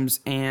Kingsley Adams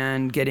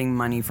and getting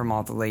money from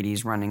all the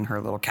ladies running her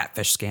little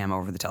catfish scam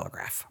over the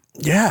telegraph.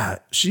 Yeah.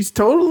 She's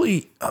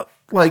totally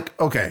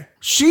okay.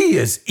 She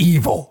is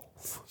evil.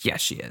 Yes,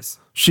 she is.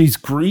 She's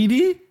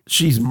greedy.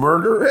 She's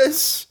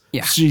murderous.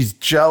 Yeah. She's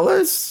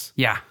jealous.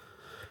 Yeah.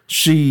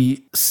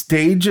 She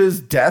stages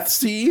death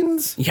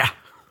scenes. Yeah.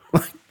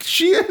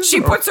 She is.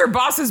 She puts her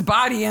boss's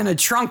body in a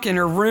trunk in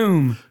her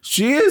room.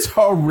 She is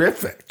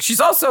horrific. She's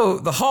also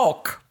the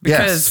Hulk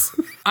because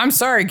I'm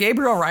sorry,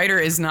 Gabriel Ryder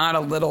is not a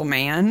little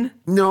man.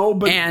 No,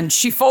 but and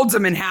she folds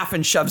him in half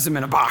and shoves him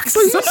in a box.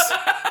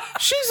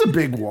 She's a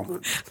big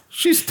woman.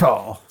 She's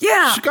tall.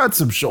 Yeah. She's got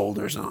some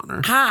shoulders on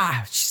her.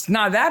 She's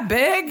not that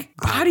big.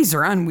 Bodies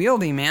are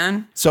unwieldy,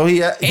 man. So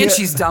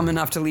she's dumb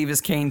enough to leave his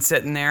cane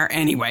sitting there.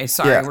 Anyway,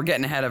 sorry, we're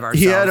getting ahead of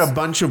ourselves. He had a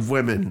bunch of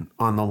women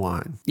on the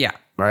line. Yeah.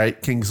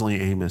 Right? Kingsley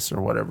Amos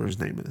or whatever his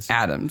name is.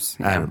 Adams.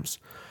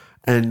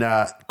 And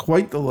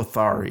quite the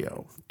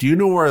Lothario. Do you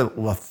know where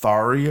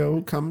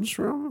Lothario comes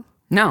from?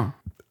 No.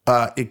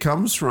 It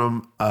comes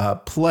from a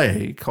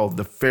play called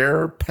The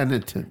Fair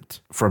Penitent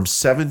from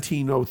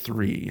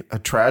 1703, a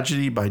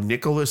tragedy by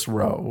Nicholas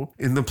Rowe.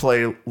 In the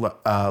play,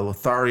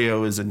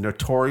 Lothario is a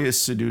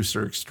notorious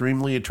seducer,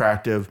 extremely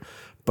attractive,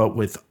 but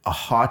with a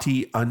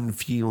haughty,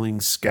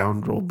 unfeeling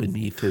scoundrel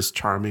beneath his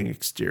charming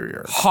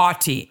exterior.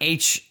 Haughty,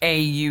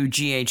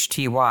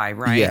 Haughty,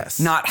 right? Yes.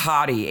 Not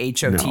haughty,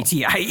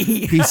 Hottie. No.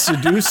 He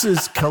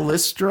seduces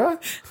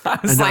Callistra. I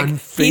was like,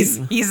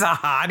 he's a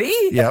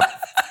hottie? Yep.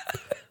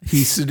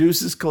 He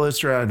seduces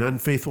Callistra, an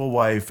unfaithful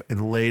wife,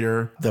 and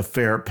later the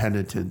fair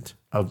penitent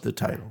of the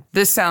title.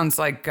 This sounds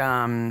like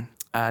a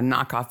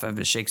knockoff of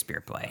a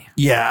Shakespeare play.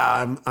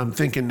 Yeah, I'm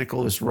thinking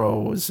Nicholas Rowe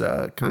was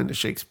kind of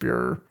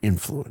Shakespeare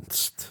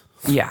influenced.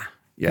 Yeah.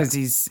 Because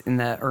he's in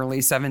the early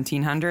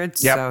 1700s,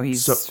 so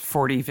he's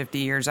 40, 50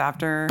 years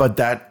after. But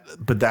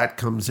that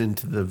comes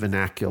into the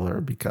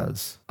vernacular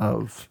because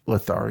of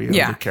Lothario,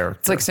 the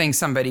character. It's like saying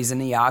somebody's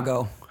an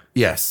Iago.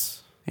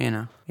 Yes.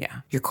 You're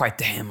quite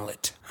the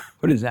Hamlet.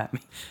 What does that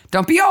mean?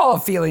 Don't be all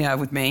Ophelia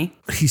with me.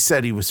 He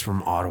said he was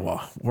from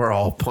Ottawa. We're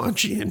all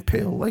paunchy and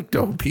pale like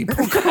dough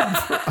people.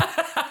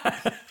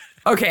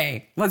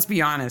 Okay, let's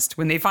be honest.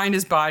 When they find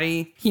his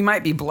body, he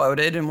might be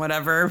bloated and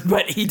whatever,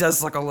 but he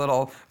does look a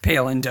little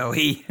pale and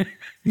doughy.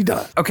 He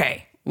does.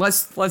 Okay,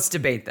 let's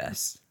debate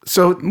this.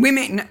 So we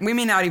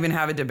may not even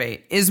have a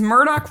debate. Is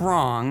Murdoch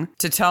wrong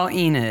to tell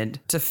Enid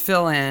to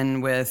fill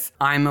in with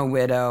I'm a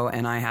widow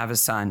and I have a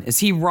son? Is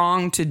he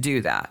wrong to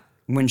do that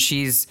when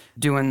she's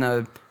doing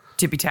the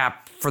tippy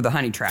tap for the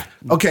honey trap?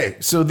 Okay,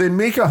 so they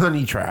make a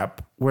honey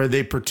trap where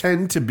they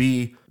pretend to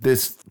be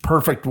this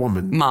perfect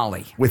woman,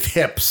 Molly, with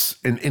hips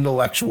and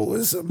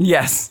intellectualism.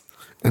 Yes,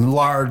 and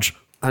large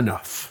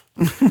enough.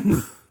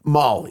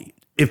 Molly.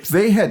 If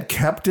they had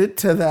kept it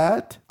to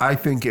that, I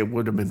think it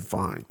would have been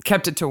fine.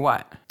 Kept it to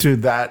what? To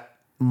that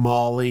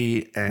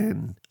Molly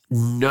and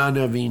none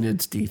of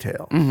Enid's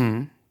detail.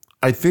 Mm-hmm.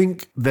 I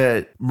think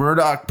that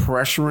Murdoch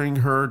pressuring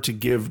her to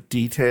give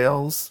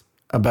details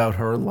about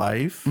her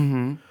life,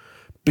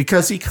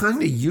 because he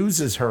kind of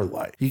uses her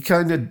life. He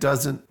kind of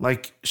doesn't,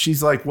 like,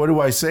 she's like, what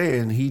do I say?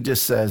 And he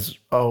just says,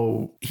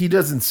 he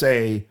doesn't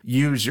say,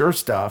 use your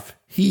stuff.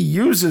 He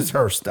uses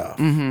her stuff.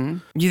 Mm-hmm.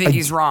 You think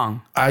he's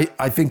wrong? I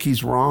think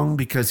he's wrong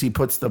because he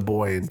puts the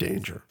boy in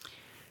danger.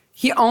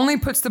 He only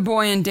puts the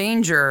boy in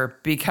danger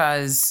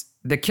because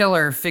the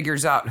killer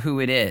figures out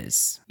who it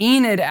is.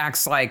 Enid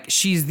acts like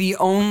she's the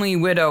only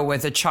widow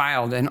with a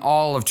child in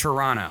all of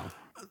Toronto.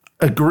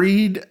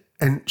 Agreed.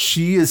 And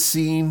she is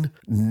seen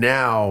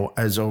now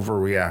as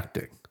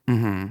overreacting.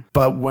 Mm-hmm.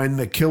 But when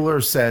the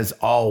killer says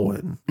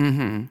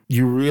Alwyn,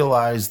 you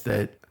realize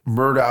that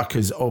Murdoch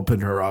has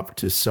opened her up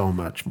to so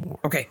much more.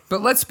 Okay,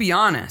 but let's be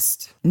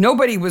honest.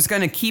 Nobody was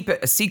going to keep it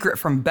a secret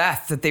from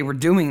Beth that they were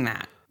doing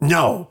that.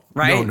 No.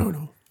 Right?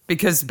 No.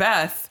 Because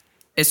Beth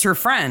is her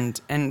friend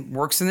and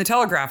works in the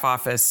telegraph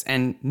office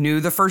and knew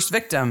the first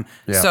victim.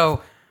 Yeah.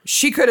 So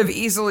she could have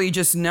easily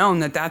just known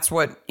that that's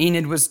what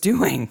Enid was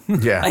doing.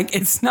 Yeah. Like,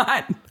 it's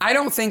not, I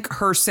don't think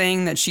her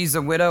saying that she's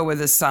a widow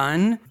with a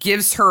son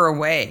gives her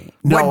away.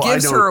 No, What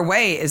gives I her don't.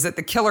 away is that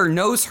the killer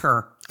knows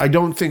her. I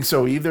don't think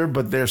so either,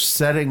 but they're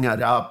setting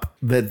it up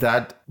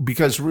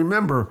because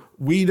remember,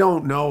 we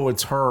don't know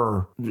it's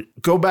her.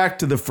 Go back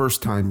to the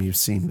first time you've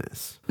seen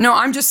this. No,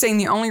 I'm just saying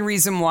the only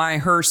reason why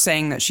her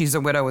saying that she's a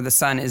widow with a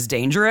son is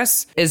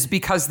dangerous is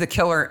because the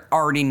killer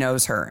already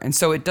knows her. And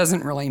so it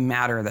doesn't really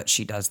matter that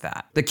she does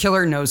that. The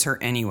killer knows her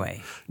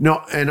anyway.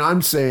 No, and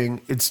I'm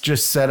saying it's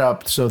just set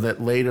up so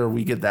that later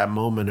we get that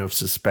moment of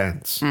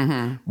suspense.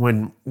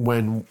 When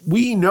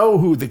we know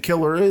who the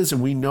killer is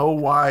and we know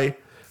why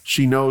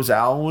she knows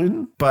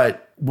Alwyn,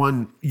 but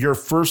when you're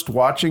first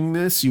watching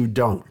this, you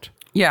don't.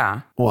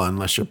 Yeah. Well,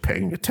 unless you're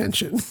paying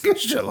attention.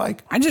 Because you're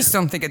like, I just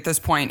don't think at this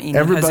point Enid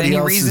Everybody has any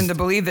else reason is- to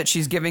believe that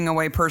she's giving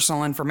away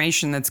personal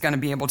information that's going to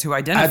be able to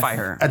identify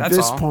her. at That's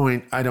this all.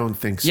 point, I don't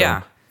think so.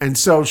 Yeah. And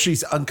so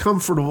she's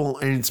uncomfortable,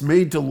 and it's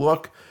made to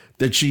look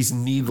that she's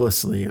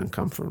needlessly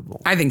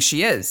uncomfortable. I think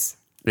she is.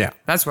 Yeah.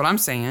 That's what I'm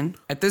saying.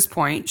 At this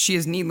point, she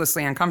is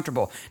needlessly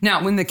uncomfortable.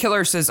 Now, when the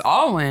killer says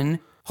Alwyn,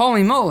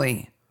 holy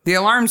moly, the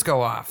alarms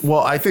go off. Well,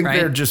 I think Right.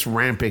 they're just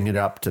ramping it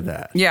up to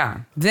that. Yeah,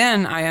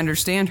 then I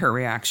understand her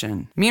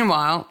reaction.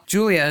 Meanwhile,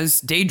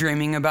 Julia's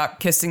daydreaming about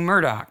kissing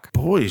Murdoch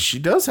Boy, she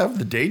does have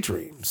the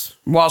daydreams.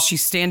 while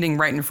she's standing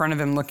right in front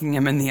of him looking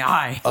him in the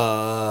eye.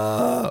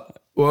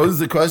 What was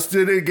the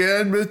question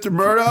again, Mr.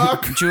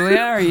 Murdoch?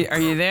 Julia, are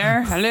you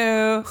there?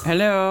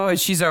 Hello. And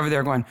she's over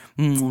there going,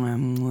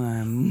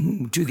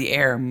 to the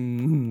air.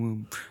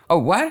 Oh,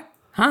 what?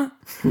 Huh?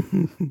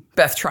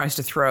 Beth tries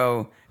to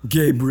throw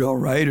Gabriel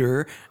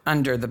Ryder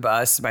under the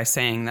bus by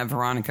saying that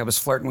Veronica was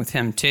flirting with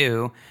him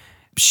too.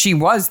 She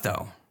was,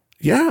 though.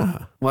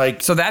 Yeah.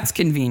 So that's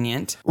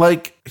convenient.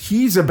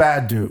 He's a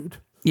bad dude.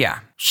 Yeah.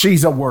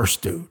 She's a worse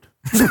dude.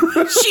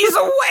 She's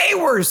a way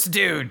worse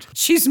dude.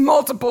 She's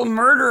multiple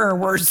murderer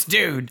worse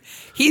dude.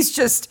 He's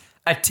just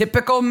a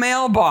typical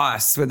male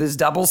boss with his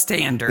double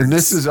standards. And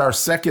this is our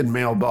second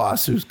male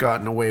boss who's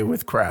gotten away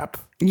with crap.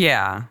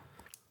 Yeah.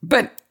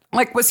 But,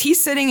 was he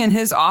sitting in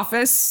his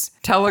office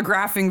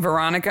telegraphing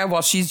Veronica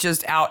while she's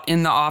just out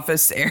in the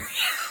office area?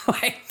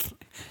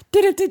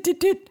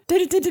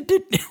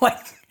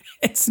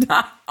 It's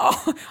not,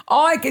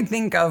 all I could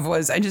think of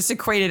was I just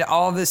equated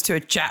all of this to a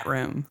chat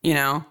room,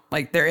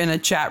 they're in a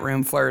chat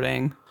room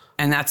flirting.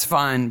 And that's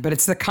fun, but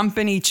it's the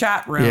company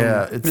chat room,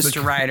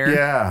 Mr. Ryder.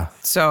 Yeah.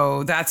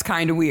 So that's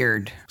kind of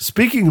weird.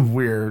 Speaking of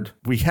weird,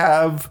 we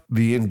have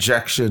the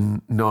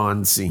injection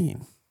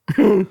non-scene.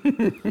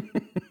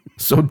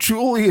 So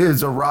Julia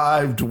has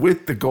arrived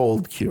with the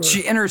gold cure.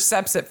 She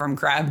intercepts it from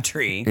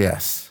Crabtree.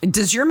 Yes.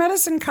 Does your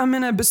medicine come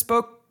in a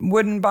bespoke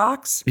wooden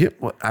box? Yeah,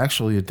 well,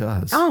 actually it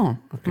does. Oh,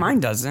 mine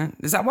doesn't.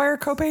 Is that why our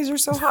copays are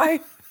so high?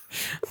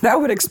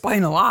 That would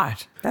explain a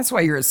lot. That's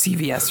why you're at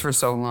CVS for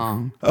so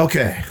long.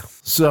 Okay.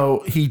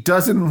 So he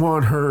doesn't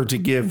want her to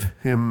give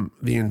him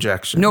the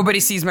injection. Nobody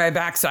sees my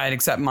backside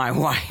except my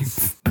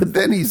wife. But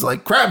then he's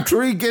like,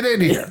 Crabtree, get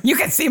in here. You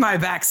can see my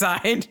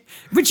backside.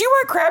 Would you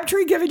want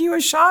Crabtree giving you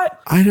a shot?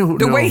 I don't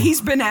know. The way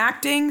he's been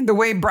acting, the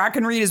way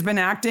Brackenreed has been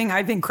acting,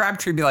 I think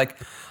Crabtree would be like,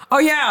 oh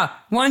yeah,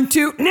 1,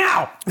 2,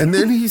 now. And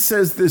then he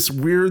says this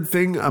weird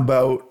thing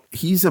about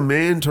he's a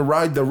man to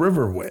ride the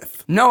river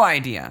with. No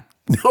idea.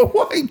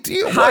 No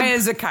idea. High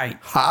as a kite.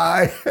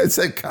 High as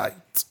a kite.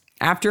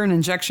 After an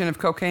injection of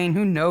cocaine,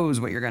 who knows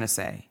what you're going to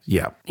say?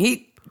 Yeah.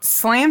 He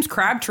slams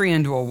Crabtree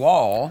into a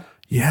wall.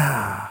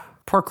 Yeah.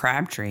 Poor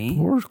Crabtree.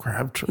 Poor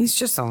Crabtree. He's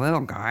just a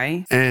little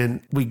guy.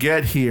 And we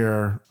get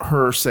here,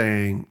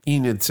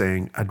 Enid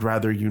saying, I'd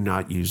rather you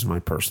not use my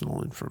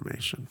personal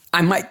information.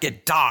 I might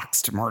get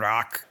doxxed,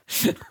 Murdoch.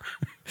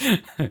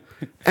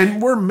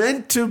 And we're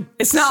meant to...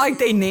 It's not like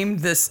they named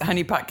this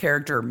honeypot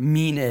character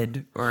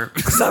Menid or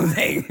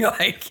something.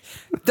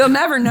 They'll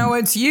never know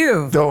it's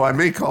you. Though I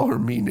may call her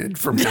Menid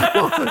from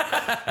now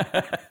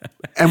on.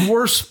 And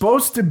we're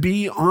supposed to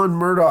be on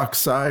Murdoch's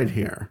side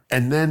here.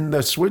 And then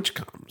the switch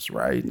comes,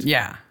 right?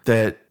 Yeah.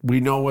 That we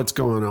know what's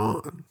going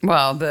on.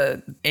 Well,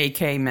 the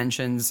AK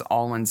mentions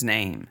Alwyn's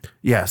name.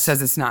 Yes.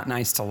 Says it's not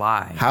nice to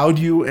lie. How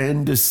do you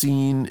end a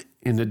scene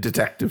in a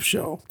detective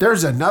show?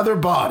 There's another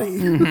body.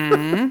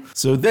 Mm-hmm.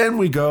 So then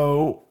we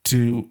go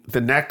to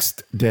the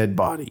next dead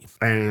body.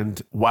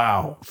 And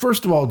wow.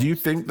 First of all, do you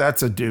think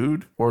that's a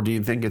dude? Or do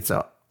you think it's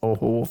a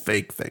whole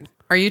fake thing?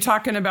 Are you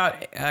talking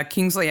about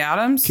Kingsley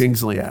Adams?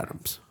 Kingsley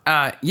Adams.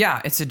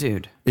 Yeah, it's a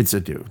dude. It's a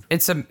dude.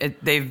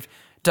 They've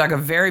dug a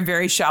very,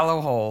 very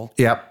shallow hole.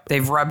 Yep.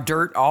 They've rubbed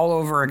dirt all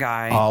over a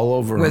guy. All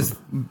over with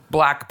him.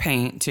 black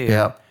paint, too.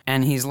 Yep.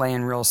 And he's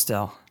laying real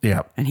still.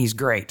 Yep. And he's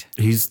great.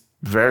 He's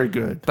very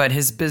good. But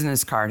his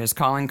business card, his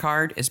calling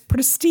card, is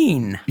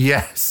pristine.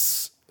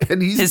 Yes.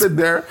 And he's been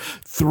there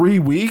 3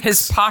 weeks.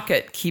 His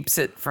pocket keeps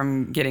it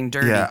from getting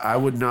dirty. Yeah, I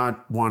would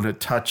not want to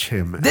touch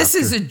him. This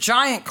is a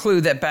giant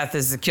clue that Beth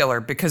is the killer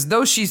because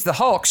though she's the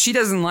Hulk, she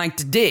doesn't like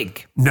to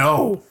dig.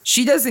 No.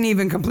 She doesn't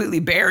even completely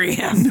bury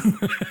him.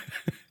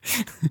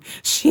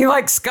 She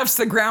like scuffs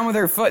the ground with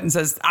her foot and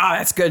says,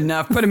 that's good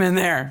enough. Put him in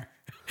there.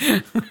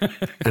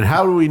 And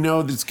how do we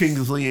know this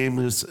Kingsley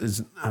Amis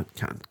is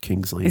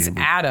Kingsley? It's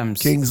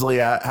Adams.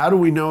 How do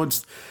we know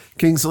it's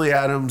Kingsley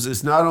Adams?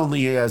 Is not only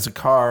he has a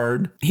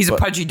card. He's a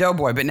pudgy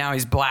doughboy, but now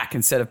he's black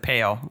instead of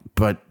pale.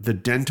 But the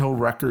dental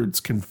records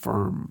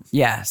confirm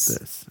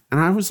this. And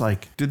I was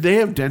like, did they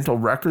have dental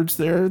records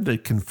there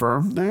that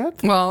confirmed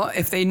that? Well,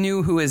 if they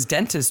knew who his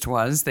dentist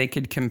was, they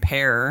could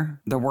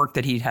compare the work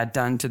that he had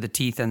done to the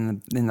teeth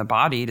in the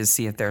body to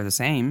see if they're the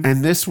same.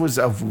 And this was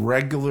of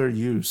regular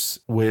use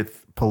with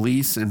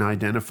police in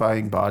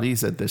identifying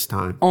bodies at this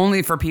time.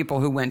 Only for people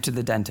who went to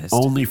the dentist.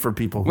 Only for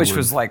people who Which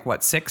was like,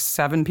 what, 6,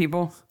 7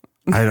 people?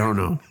 I don't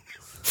know.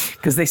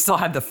 Because they still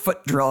had the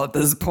foot drill at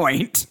this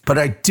point. But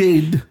I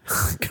did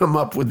come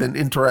up with an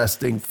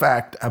interesting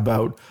fact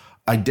about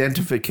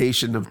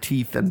identification of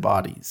teeth and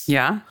bodies.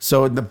 Yeah.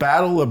 So in the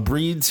Battle of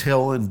Breeds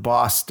Hill in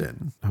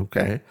Boston,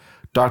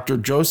 Dr.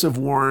 Joseph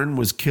Warren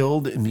was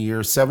killed in the year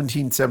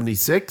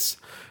 1776.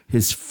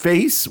 His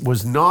face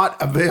was not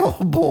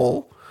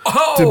available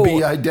to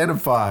be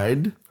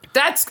identified.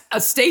 That's a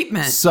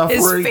statement.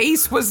 His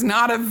face was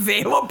not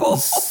available.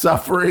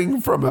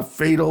 Suffering from a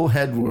fatal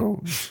head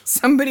wound.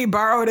 Somebody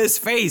borrowed his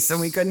face and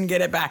we couldn't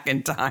get it back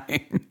in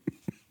time.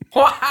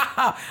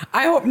 Wow.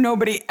 I hope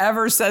nobody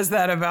ever says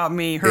that about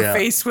me. Her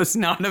face was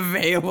not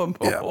available.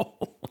 Yeah.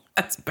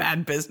 That's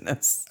bad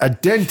business. A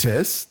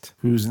dentist,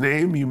 whose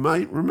name you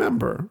might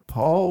remember,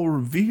 Paul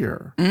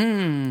Revere,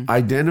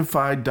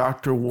 identified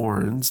Dr.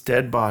 Warren's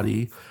dead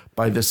body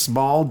by the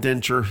small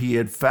denture he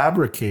had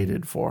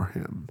fabricated for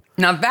him.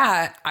 Now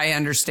that I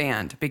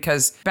understand,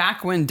 because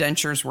back when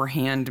dentures were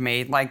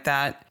handmade like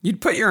that, you'd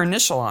put your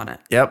initial on it.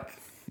 Yep.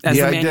 As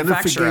the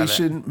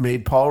identification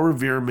made Paul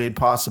Revere made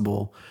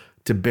possible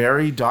to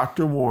bury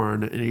Dr.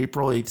 Warren on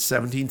April 8,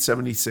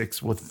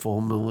 1776 with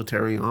full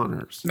military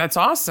honors. That's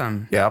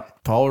awesome.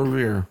 Yep. Paul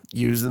Revere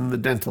using the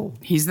dental.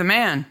 He's the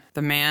man.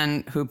 The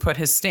man who put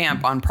his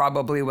stamp on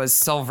probably was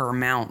silver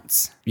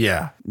mounts.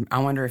 Yeah. I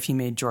wonder if he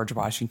made George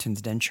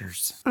Washington's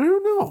dentures. I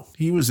don't know.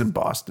 He was in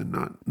Boston,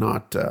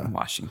 not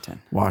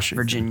Washington.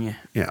 Virginia.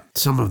 Yeah.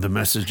 Some of the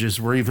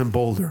messages were even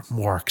bolder,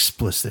 more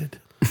explicit.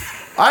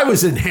 I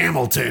was in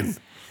Hamilton.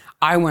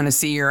 I want to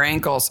see your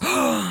ankles.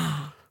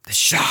 The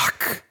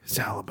shock. His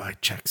alibi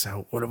checks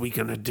out. What are we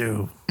going to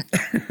do?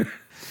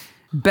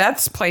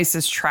 Beth's place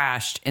is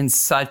trashed in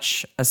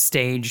such a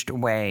staged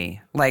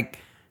way. Like,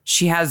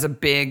 she has a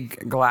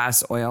big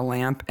glass oil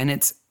lamp and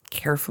it's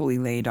carefully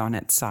laid on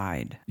its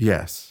side.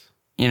 Yes.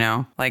 You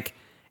know, like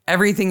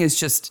everything is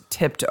just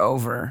tipped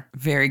over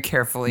very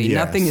carefully.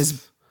 Yes. Nothing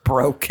is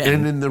broken.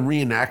 And in the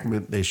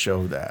reenactment, they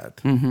show that.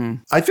 Mm-hmm.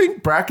 I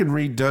think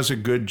Brackenreed does a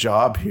good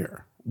job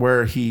here,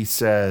 where he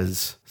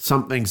says,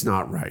 something's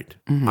not right.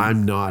 Mm-hmm.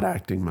 I'm not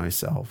acting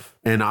myself.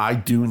 And I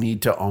do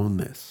need to own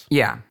this.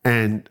 Yeah.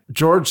 And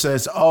George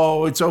says,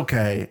 oh, it's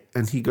okay.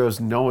 And he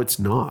goes, no, it's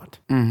not.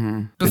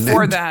 Mm-hmm.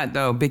 Before that,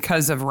 though,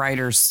 because of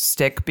Ryder's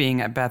stick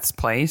being at Beth's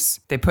place,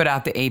 they put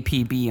out the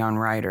APB on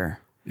Ryder.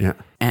 Yeah.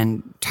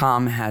 And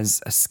Tom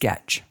has a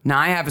sketch. Now,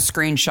 I have a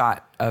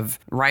screenshot of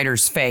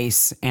Ryder's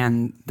face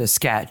and the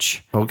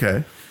sketch.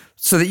 Okay.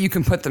 So that you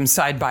can put them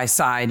side by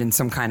side in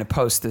some kind of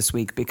post this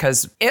week,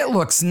 because it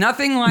looks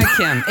nothing like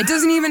him. It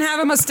doesn't even have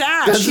a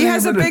mustache. He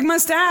has a big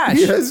mustache.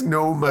 He has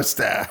no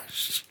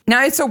mustache.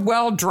 Now, it's a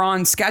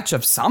well-drawn sketch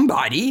of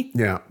somebody.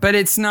 Yeah. But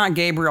it's not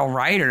Gabriel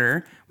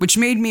Ryder, which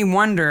made me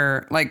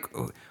wonder, like,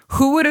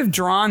 who would have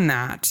drawn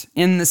that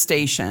in the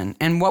station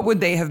and what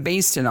would they have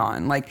based it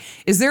on? Like,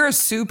 is there a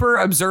super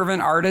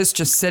observant artist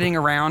just sitting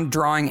around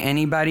drawing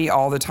anybody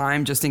all the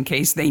time just in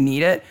case they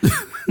need it?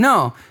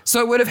 No. So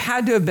it would have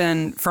had to have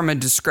been from a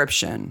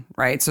description,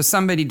 right? So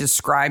somebody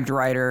described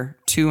Ryder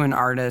to an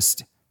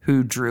artist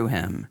who drew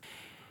him.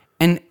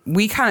 And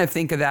we kind of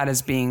think of that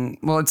as being,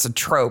 well, it's a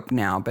trope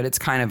now, but it's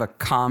kind of a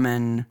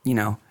common, you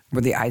know, were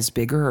the eyes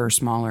bigger or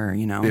smaller,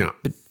 you know? Yeah.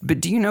 But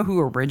do you know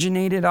who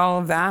originated all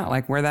of that?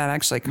 Like where that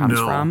actually comes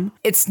from?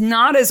 It's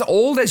not as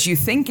old as you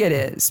think it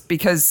is,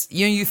 because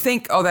you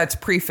think, oh, that's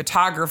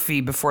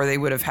pre-photography before they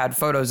would have had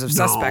photos of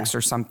suspects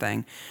or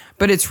something.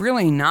 But it's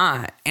really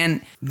not.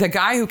 And the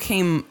guy who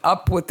came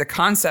up with the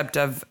concept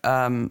of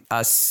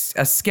a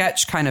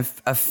sketch, kind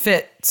of a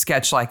fit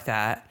sketch like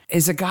that,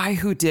 is a guy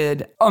who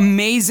did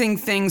amazing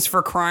things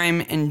for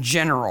crime in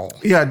general.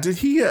 Yeah, did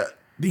he...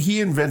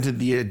 He invented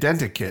the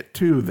identikit,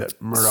 too,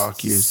 that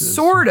Murdoch uses.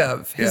 Sort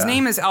of. His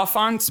name is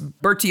Alphonse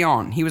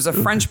Bertillon. He was a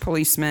French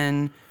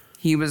policeman.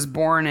 He was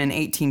born in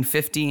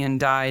 1850 and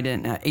died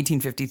in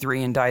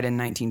 1853 and died in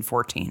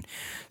 1914.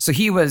 So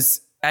he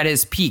was at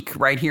his peak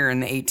right here in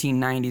the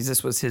 1890s.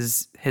 This was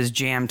his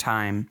jam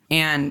time.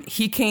 And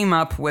he came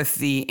up with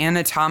the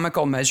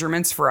anatomical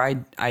measurements for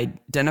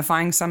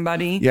identifying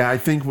somebody. Yeah, I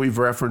think we've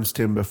referenced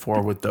him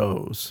before with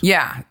those.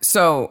 Yeah.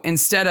 So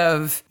instead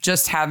of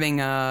just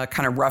having a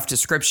kind of rough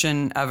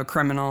description of a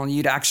criminal,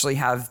 you'd actually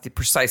have the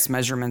precise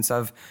measurements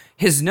of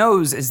his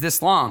nose is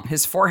this long,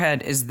 his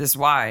forehead is this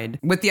wide,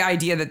 with the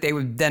idea that they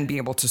would then be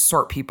able to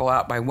sort people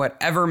out by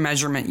whatever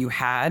measurement you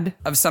had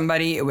of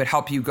somebody. It would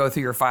help you go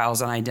through your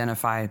files and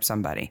identify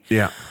somebody.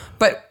 Yeah.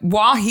 But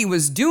while he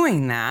was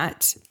doing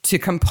that, to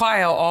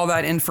compile all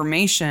that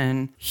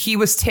information, he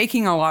was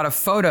taking a lot of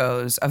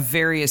photos of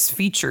various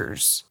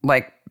features,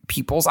 like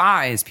people's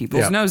eyes,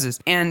 people's noses.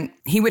 And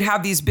he would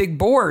have these big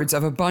boards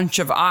of a bunch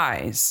of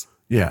eyes.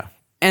 Yeah.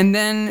 And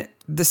then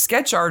the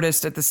sketch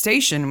artist at the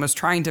station was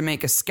trying to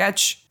make a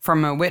sketch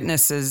from a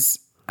witness's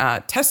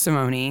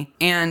testimony.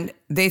 And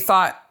they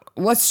thought,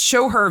 let's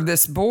show her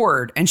this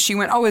board. And she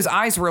went, oh, his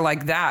eyes were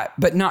like that,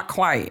 but not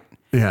quite.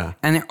 Yeah.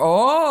 And they're,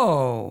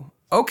 oh,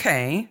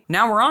 okay,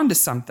 now we're on to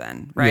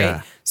something, right?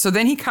 Yeah. So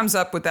then he comes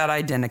up with that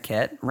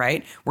identikit,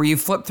 right? Where you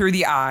flip through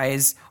the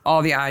eyes,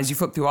 all the eyes, you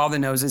flip through all the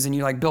noses, and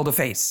you like build a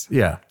face.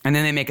 Yeah. And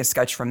then they make a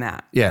sketch from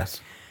that. Yes.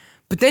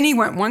 But then he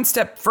went one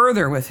step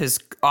further with his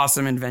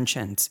awesome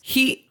inventions.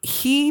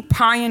 He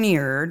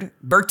pioneered,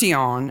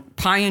 Bertillon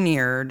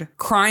pioneered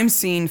crime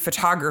scene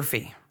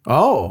photography.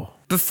 Oh.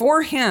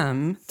 Before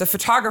him, the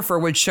photographer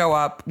would show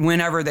up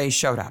whenever they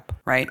showed up,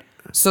 right?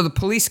 So the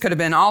police could have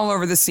been all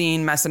over the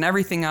scene, messing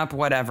everything up,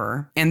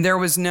 whatever. And there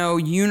was no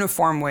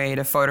uniform way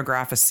to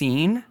photograph a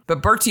scene.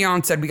 But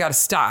Bertillon said, we got to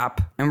stop,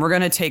 and we're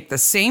going to take the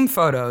same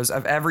photos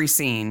of every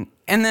scene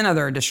and then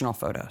other additional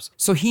photos.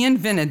 So he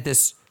invented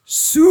this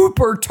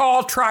super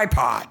tall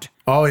tripod.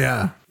 Oh,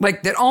 yeah.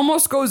 Like that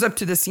almost goes up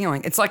to the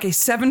ceiling. It's like a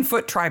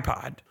 7-foot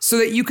tripod so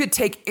that you could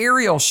take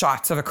aerial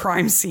shots of a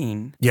crime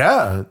scene.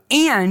 Yeah.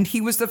 And he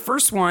was the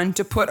first one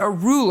to put a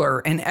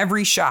ruler in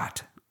every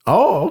shot.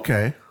 Oh,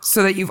 okay.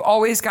 So that you've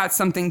always got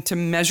something to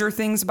measure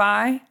things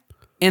by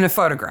in a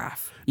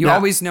photograph. You Yeah.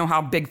 always know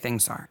how big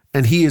things are.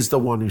 And he is the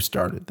one who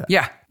started that.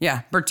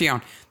 Yeah,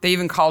 Bertillon. They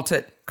even call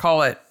it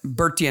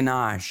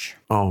Bertillonage.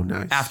 Oh,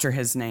 nice. After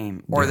his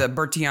name, or the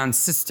Bertillon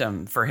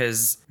system for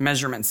his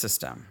measurement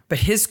system. But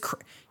his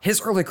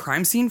early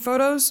crime scene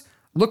photos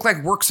look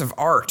like works of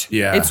art.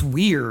 Yeah. It's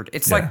weird.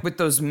 It's like with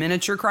those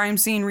miniature crime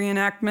scene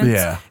reenactments.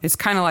 Yeah. It's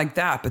kind of like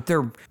that, but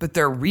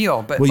they're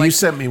real. But Well, like, you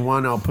sent me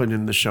one. I'll put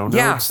in the show notes.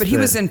 yeah, but he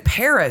was in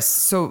Paris.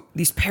 So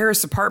these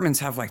Paris apartments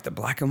have like the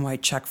black and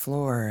white check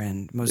floor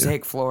and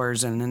mosaic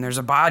floors. And then there's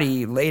a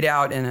body laid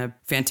out in a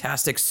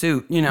fantastic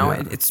suit. You know,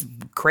 it's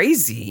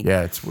crazy.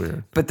 Yeah, it's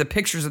weird. But the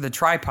pictures of the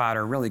tripod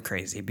are really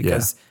crazy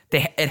because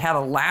it had a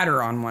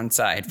ladder on one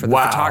side for the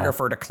Wow.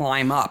 photographer to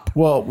climb up.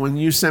 Well, when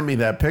you sent me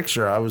that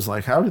picture, I was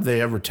like, how did they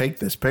ever take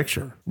this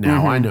picture?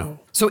 Now I know.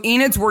 So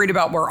Enid's worried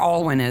about where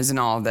Alwyn is in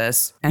all of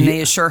this, and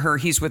they assure her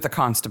he's with the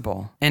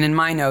constable. And in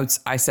my notes,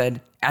 I said,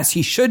 as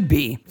he should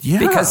be,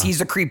 because he's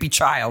a creepy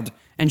child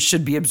and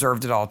should be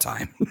observed at all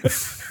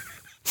times.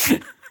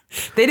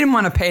 They didn't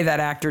want to pay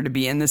that actor to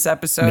be in this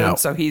episode,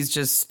 so he's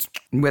just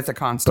with a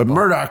constable. But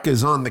Murdoch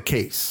is on the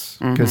case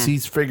because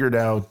he's figured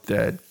out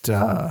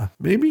that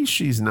maybe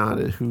she's not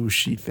who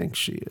she thinks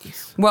she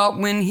is. Well,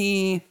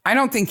 I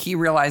don't think he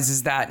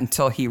realizes that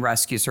until he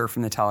rescues her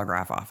from the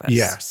telegraph office.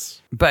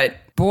 Yes. But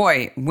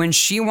boy, when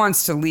she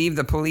wants to leave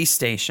the police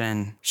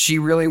station, she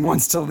really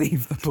wants to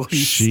leave the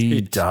police station.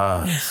 She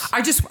does.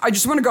 I just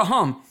want to go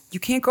home.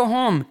 You can't go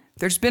home.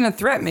 There's been a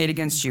threat made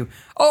against you.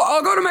 Oh,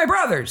 I'll go to my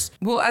brother's.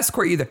 We'll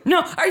escort you there.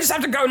 No, I just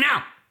have to go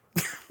now.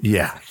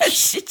 Yeah. And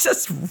she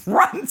just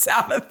runs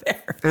out of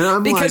there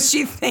because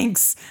she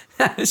thinks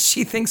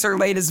her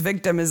latest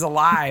victim is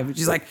alive.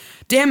 She's like,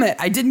 damn it,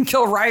 I didn't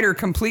kill Ryder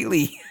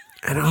completely.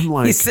 And I'm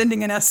like, he's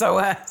sending an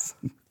SOS.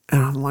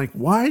 And I'm like,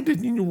 why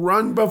didn't you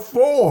run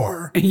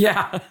before?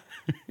 Yeah.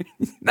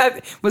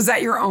 Was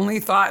that your only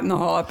thought in the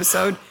whole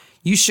episode?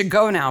 You should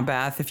go now,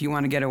 Beth, if you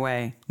want to get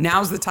away.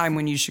 Now's the time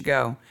when you should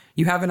go.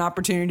 You have an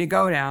opportunity to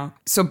go now.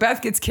 So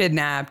Beth gets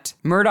kidnapped.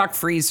 Murdoch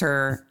frees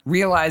her,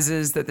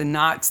 realizes that the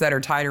knots that are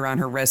tied around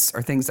her wrists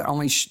are things that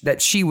only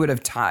that she would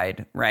have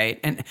tied, right?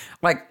 And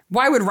like,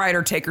 why would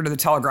Ryder take her to the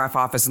telegraph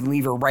office and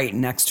leave her right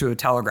next to a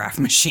telegraph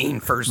machine,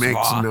 first of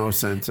all? Makes no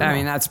sense at I all.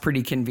 mean, that's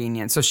pretty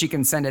convenient. So she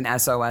can send an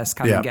SOS,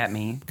 come and get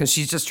me, because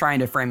she's just trying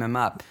to frame him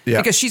up.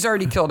 Because she's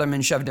already killed him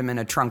and shoved him in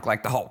a trunk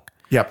like the Hulk.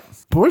 Yep.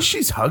 Boy,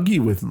 she's huggy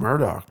with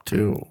Murdoch,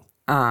 too.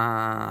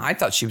 I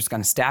thought she was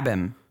going to stab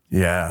him.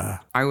 Yeah.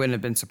 I wouldn't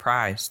have been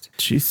surprised.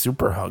 She's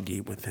super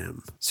huggy with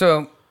him.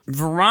 So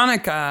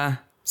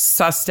Veronica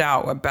sussed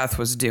out what Beth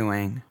was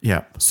doing.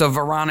 Yep. So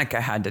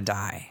Veronica had to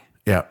die.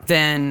 Yep.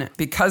 Then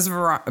because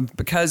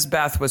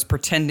Beth was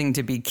pretending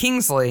to be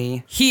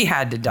Kingsley, he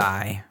had to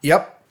die.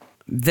 Yep.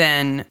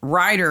 Then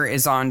Ryder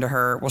is on to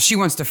her. Well, she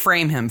wants to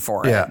frame him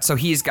for it. So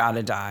he's got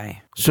to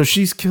die. So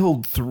she's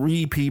killed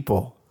 3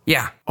 people.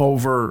 Yeah.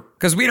 Over.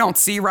 Because we don't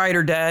see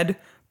Ryder dead,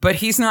 But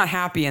he's not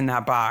happy in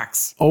that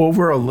box.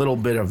 Over a little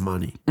bit of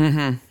money.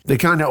 Mm-hmm. They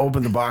kind of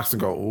open the box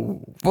and go,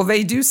 ooh. Well,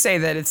 they do say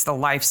that it's the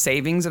life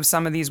savings of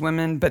some of these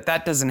women, but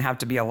that doesn't have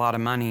to be a lot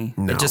of money.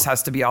 No. It just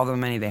has to be all the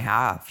money they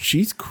have.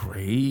 She's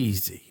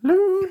crazy.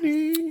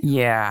 Loony.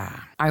 Yeah.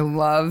 I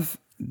love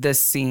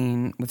this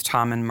scene with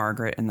Tom and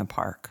Margaret in the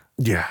park.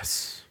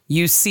 Yes.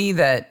 You see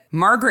that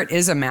Margaret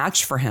is a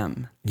match for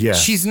him.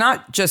 Yes. She's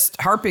not just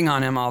harping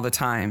on him all the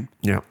time.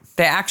 Yeah.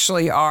 They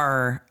actually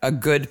are a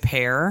good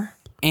pair.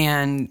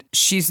 And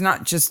she's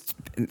not just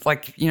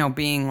like,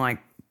 being like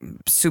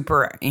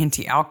super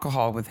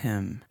anti-alcohol with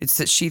him. It's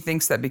that she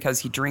thinks that because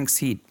he drinks,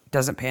 he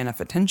doesn't pay enough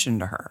attention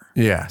to her.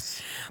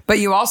 Yes. But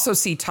you also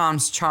see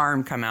Tom's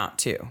charm come out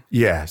too.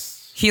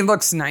 Yes. He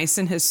looks nice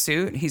in his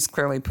suit. He's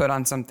clearly put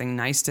on something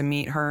nice to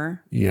meet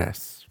her.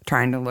 Yes.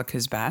 Trying to look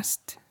his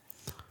best.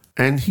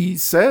 And he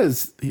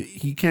says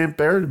he can't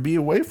bear to be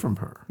away from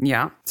her.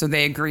 Yeah. So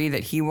they agree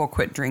that he will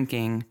quit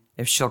drinking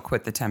if she'll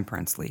quit the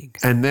Temperance League.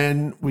 And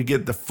then we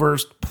get the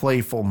first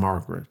playful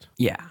Margaret.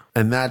 Yeah.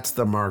 And that's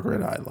the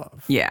Margaret I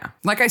love. Yeah.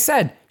 Like I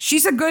said,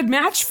 she's a good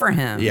match for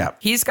him. Yeah.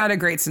 He's got a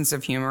great sense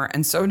of humor,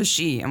 and so does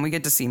she. And we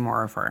get to see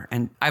more of her.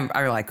 And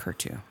I like her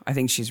too. I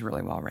think she's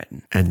really well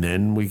written. And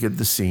then we get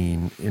the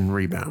scene in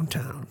Rebound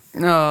Town.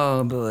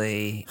 Oh,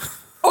 boy.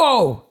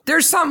 Oh,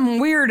 there's something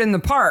weird in the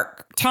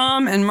park.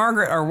 Tom and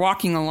Margaret are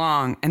walking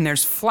along, and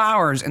there's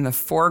flowers in the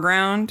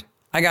foreground.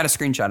 I got a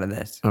screenshot of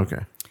this. Okay.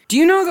 Do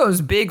you know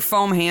those big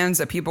foam hands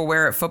that people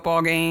wear at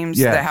football games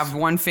Yes. that have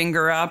one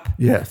finger up?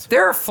 Yes.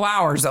 There are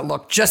flowers that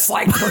look just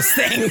like those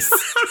things.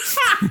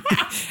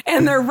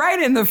 And they're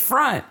right in the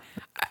front.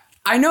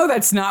 I know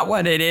that's not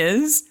what it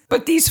is,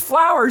 but these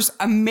flowers,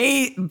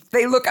 they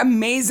look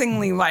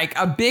amazingly like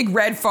a big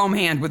red foam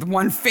hand with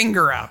one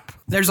finger up.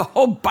 There's a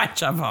whole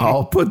bunch of them.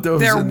 I'll put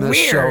those They're in the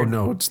weird. show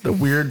notes. The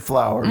weird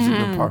flowers in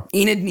the park.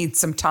 Enid needs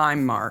some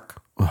time,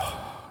 Mark.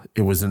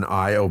 It was an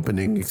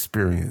eye-opening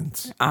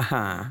experience.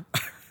 Uh-huh.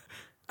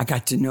 I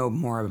got to know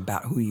more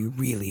about who you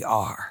really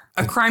are.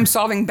 A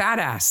crime-solving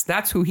badass.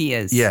 That's who he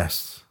is.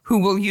 Yes. Who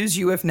will use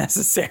you if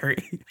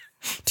necessary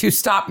to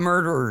stop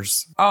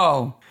murderers.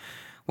 Oh,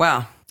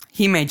 well,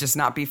 he may just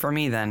not be for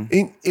me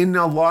then. In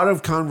a lot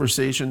of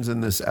conversations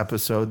in this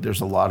episode, there's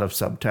a lot of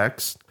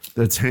subtext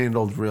that's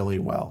handled really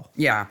well.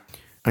 Yeah.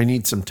 I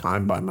need some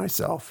time by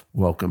myself.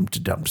 Welcome to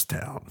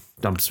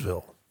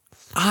Dumpsville.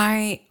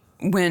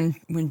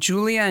 When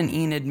Julia and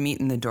Enid meet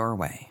in the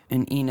doorway,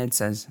 and Enid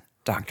says,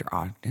 Dr.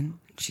 Ogden,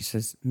 she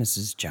says,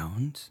 Mrs.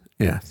 Jones.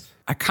 Yes.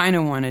 I kind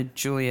of wanted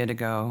Julia to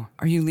go,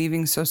 are you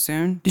leaving so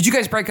soon? Did you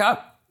guys break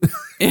up?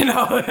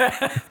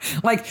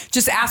 Like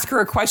just ask her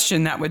a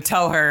question that would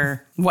tell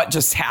her what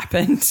just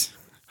happened.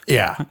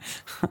 Yeah.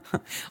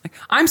 Like,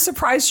 I'm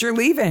surprised you're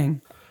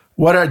leaving.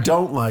 What I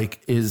don't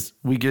like is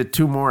we get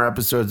 2 more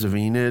episodes of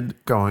Enid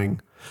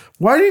going,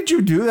 why did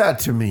you do that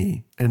to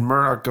me? And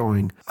Murdoch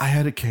going, I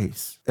had a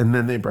case. And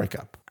then they break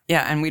up.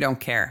 Yeah, and we don't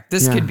care.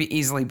 This could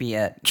easily be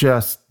it.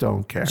 Just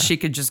don't care. She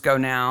could just go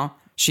now.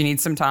 She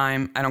needs some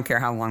time. I don't care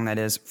how long that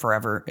is.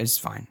 Forever is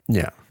fine.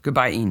 Yeah.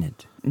 Goodbye,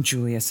 Enid. And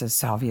Julia says,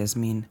 salvias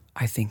mean,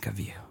 I think of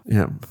you.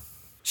 Yeah.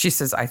 She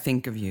says, I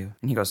think of you.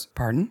 And he goes,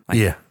 pardon? Like,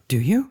 Yeah. Do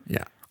you?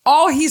 Yeah.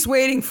 All he's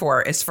waiting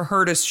for is for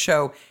her to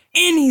show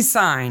any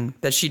sign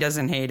that she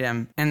doesn't hate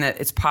him and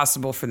that it's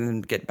possible for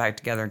them to get back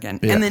together again.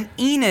 Yeah. And then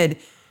Enid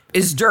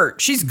is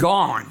dirt. She's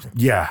gone.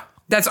 Yeah.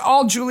 That's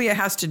all Julia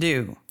has to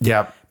do.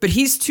 Yep. But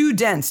he's too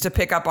dense to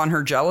pick up on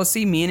her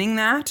jealousy, meaning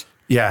that.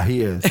 Yeah,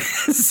 he is.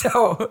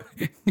 So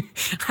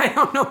I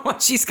don't know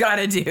what she's got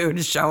to do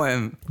to show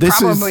him. This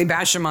Probably is-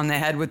 bash him on the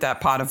head with that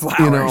pot of flowers.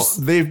 You know,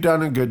 they've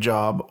done a good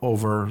job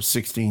over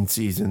 16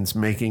 seasons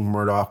making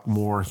Murdoch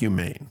more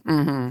humane.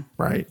 Mm-hmm.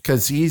 Right?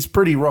 Because he's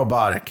pretty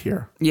robotic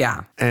here.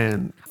 Yeah.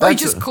 And Or he's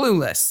that's just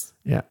clueless.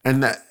 yeah.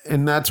 And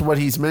that's what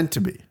he's meant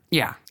to be.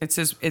 Yeah.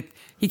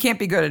 He can't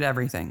be good at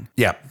everything.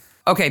 Yep.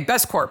 Okay,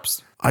 best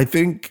corpse. I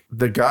think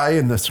the guy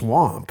in the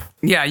swamp.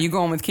 Yeah, you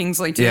going with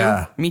Kingsley too?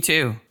 Yeah. Me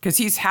too. Because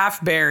he's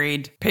half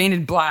buried,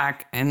 painted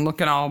black, and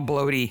looking all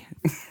bloaty.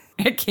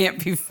 It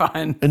can't be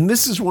fun. And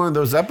this is one of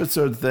those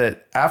episodes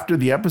that after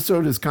the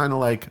episode is kind of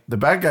like the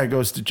bad guy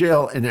goes to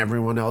jail and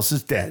everyone else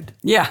is dead.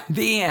 Yeah,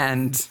 the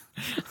end.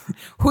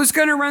 Who's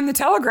going to run the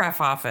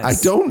telegraph office? I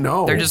don't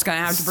know. They're just going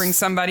to have to bring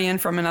somebody in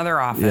from another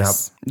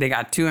office. They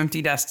got 2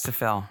 empty desks to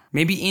fill.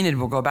 Maybe Enid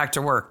will go back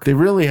to work. They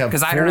really have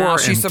 'Cause I don't know how 4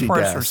 she empty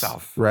supports desks,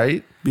 herself.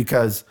 Right?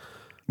 Because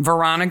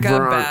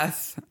Veronica,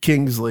 Beth.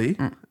 Kingsley,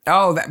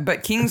 Oh,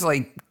 but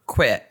Kingsley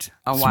quit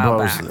a while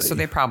back. Supposedly. So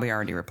they probably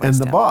already and replaced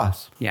the him.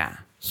 boss. Yeah.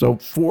 So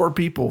 4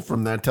 people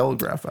from that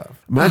telegraph office.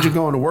 Imagine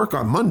going to work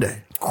on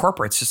Monday.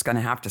 Corporate's just going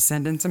to have to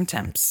send in some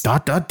temps. ...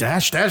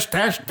 Dash.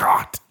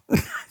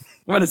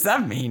 What does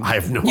that mean? I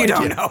have no You idea.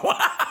 don't know.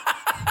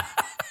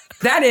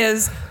 That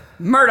is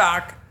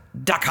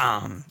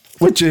Murdoch.com.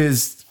 Which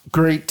is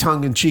great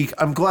tongue in cheek.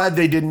 I'm glad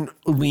they didn't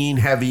lean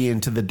heavy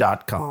into the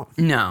 .com.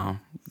 No,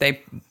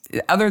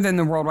 other than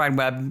the World Wide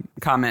Web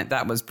comment,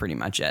 that was pretty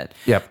much it.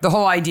 Yep. The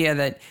whole idea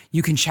that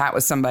you can chat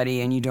with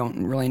somebody and you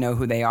don't really know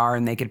who they are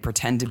and they could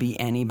pretend to be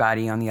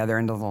anybody on the other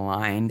end of the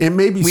line. It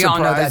may be We all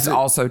know that's surprising-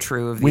 also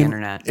true of the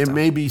internet. It so.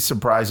 may be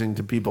surprising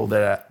to people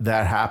that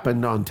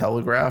happened on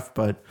Telegraph,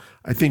 but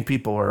I think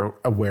people are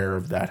aware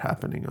of that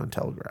happening on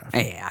Telegraph.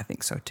 Yeah, I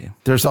think so too.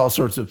 There's all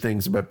sorts of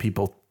things about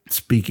people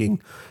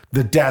speaking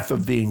the death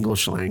of the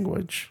English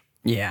language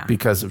Yeah.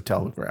 because of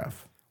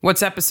Telegraph.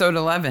 What's episode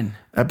 11?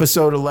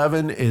 Episode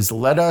 11 is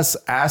Let Us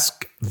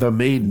Ask the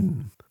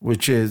Maiden,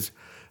 which is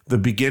the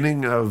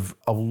beginning of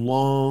a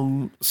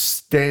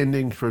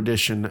long-standing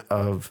tradition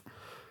of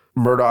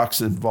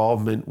Murdoch's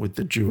involvement with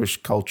the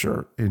Jewish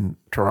culture in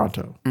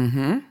Toronto.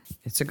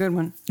 It's a good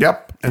one.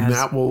 Yep. And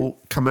that will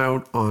come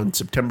out on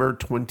September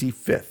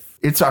 25th.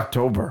 It's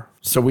October.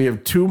 So we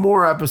have 2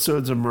 more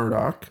episodes of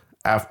Murdoch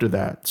after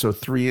that. So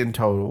 3 in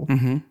total.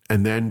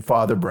 And then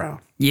Father Brown.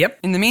 Yep.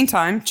 In the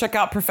meantime, check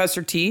out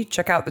Professor T.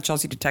 Check out The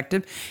Chelsea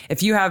Detective.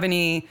 If you have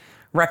any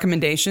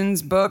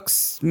recommendations,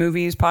 books,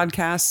 movies,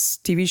 podcasts,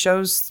 TV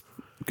shows,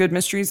 good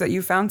mysteries that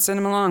you found, send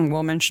them along.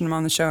 We'll mention them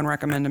on the show and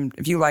recommend them.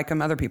 If you like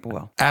them, other people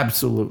will.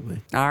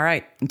 Absolutely. All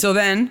right. Until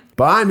then,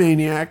 Bye,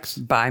 Maniacs.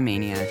 bye,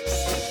 Maniacs.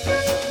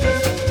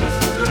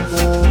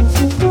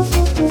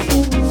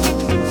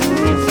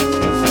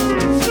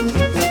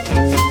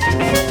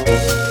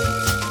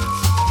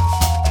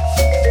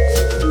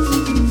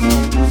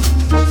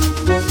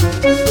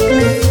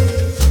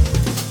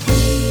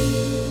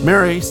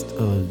 Mary.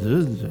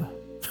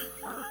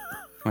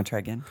 Want to try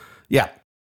again? Yeah.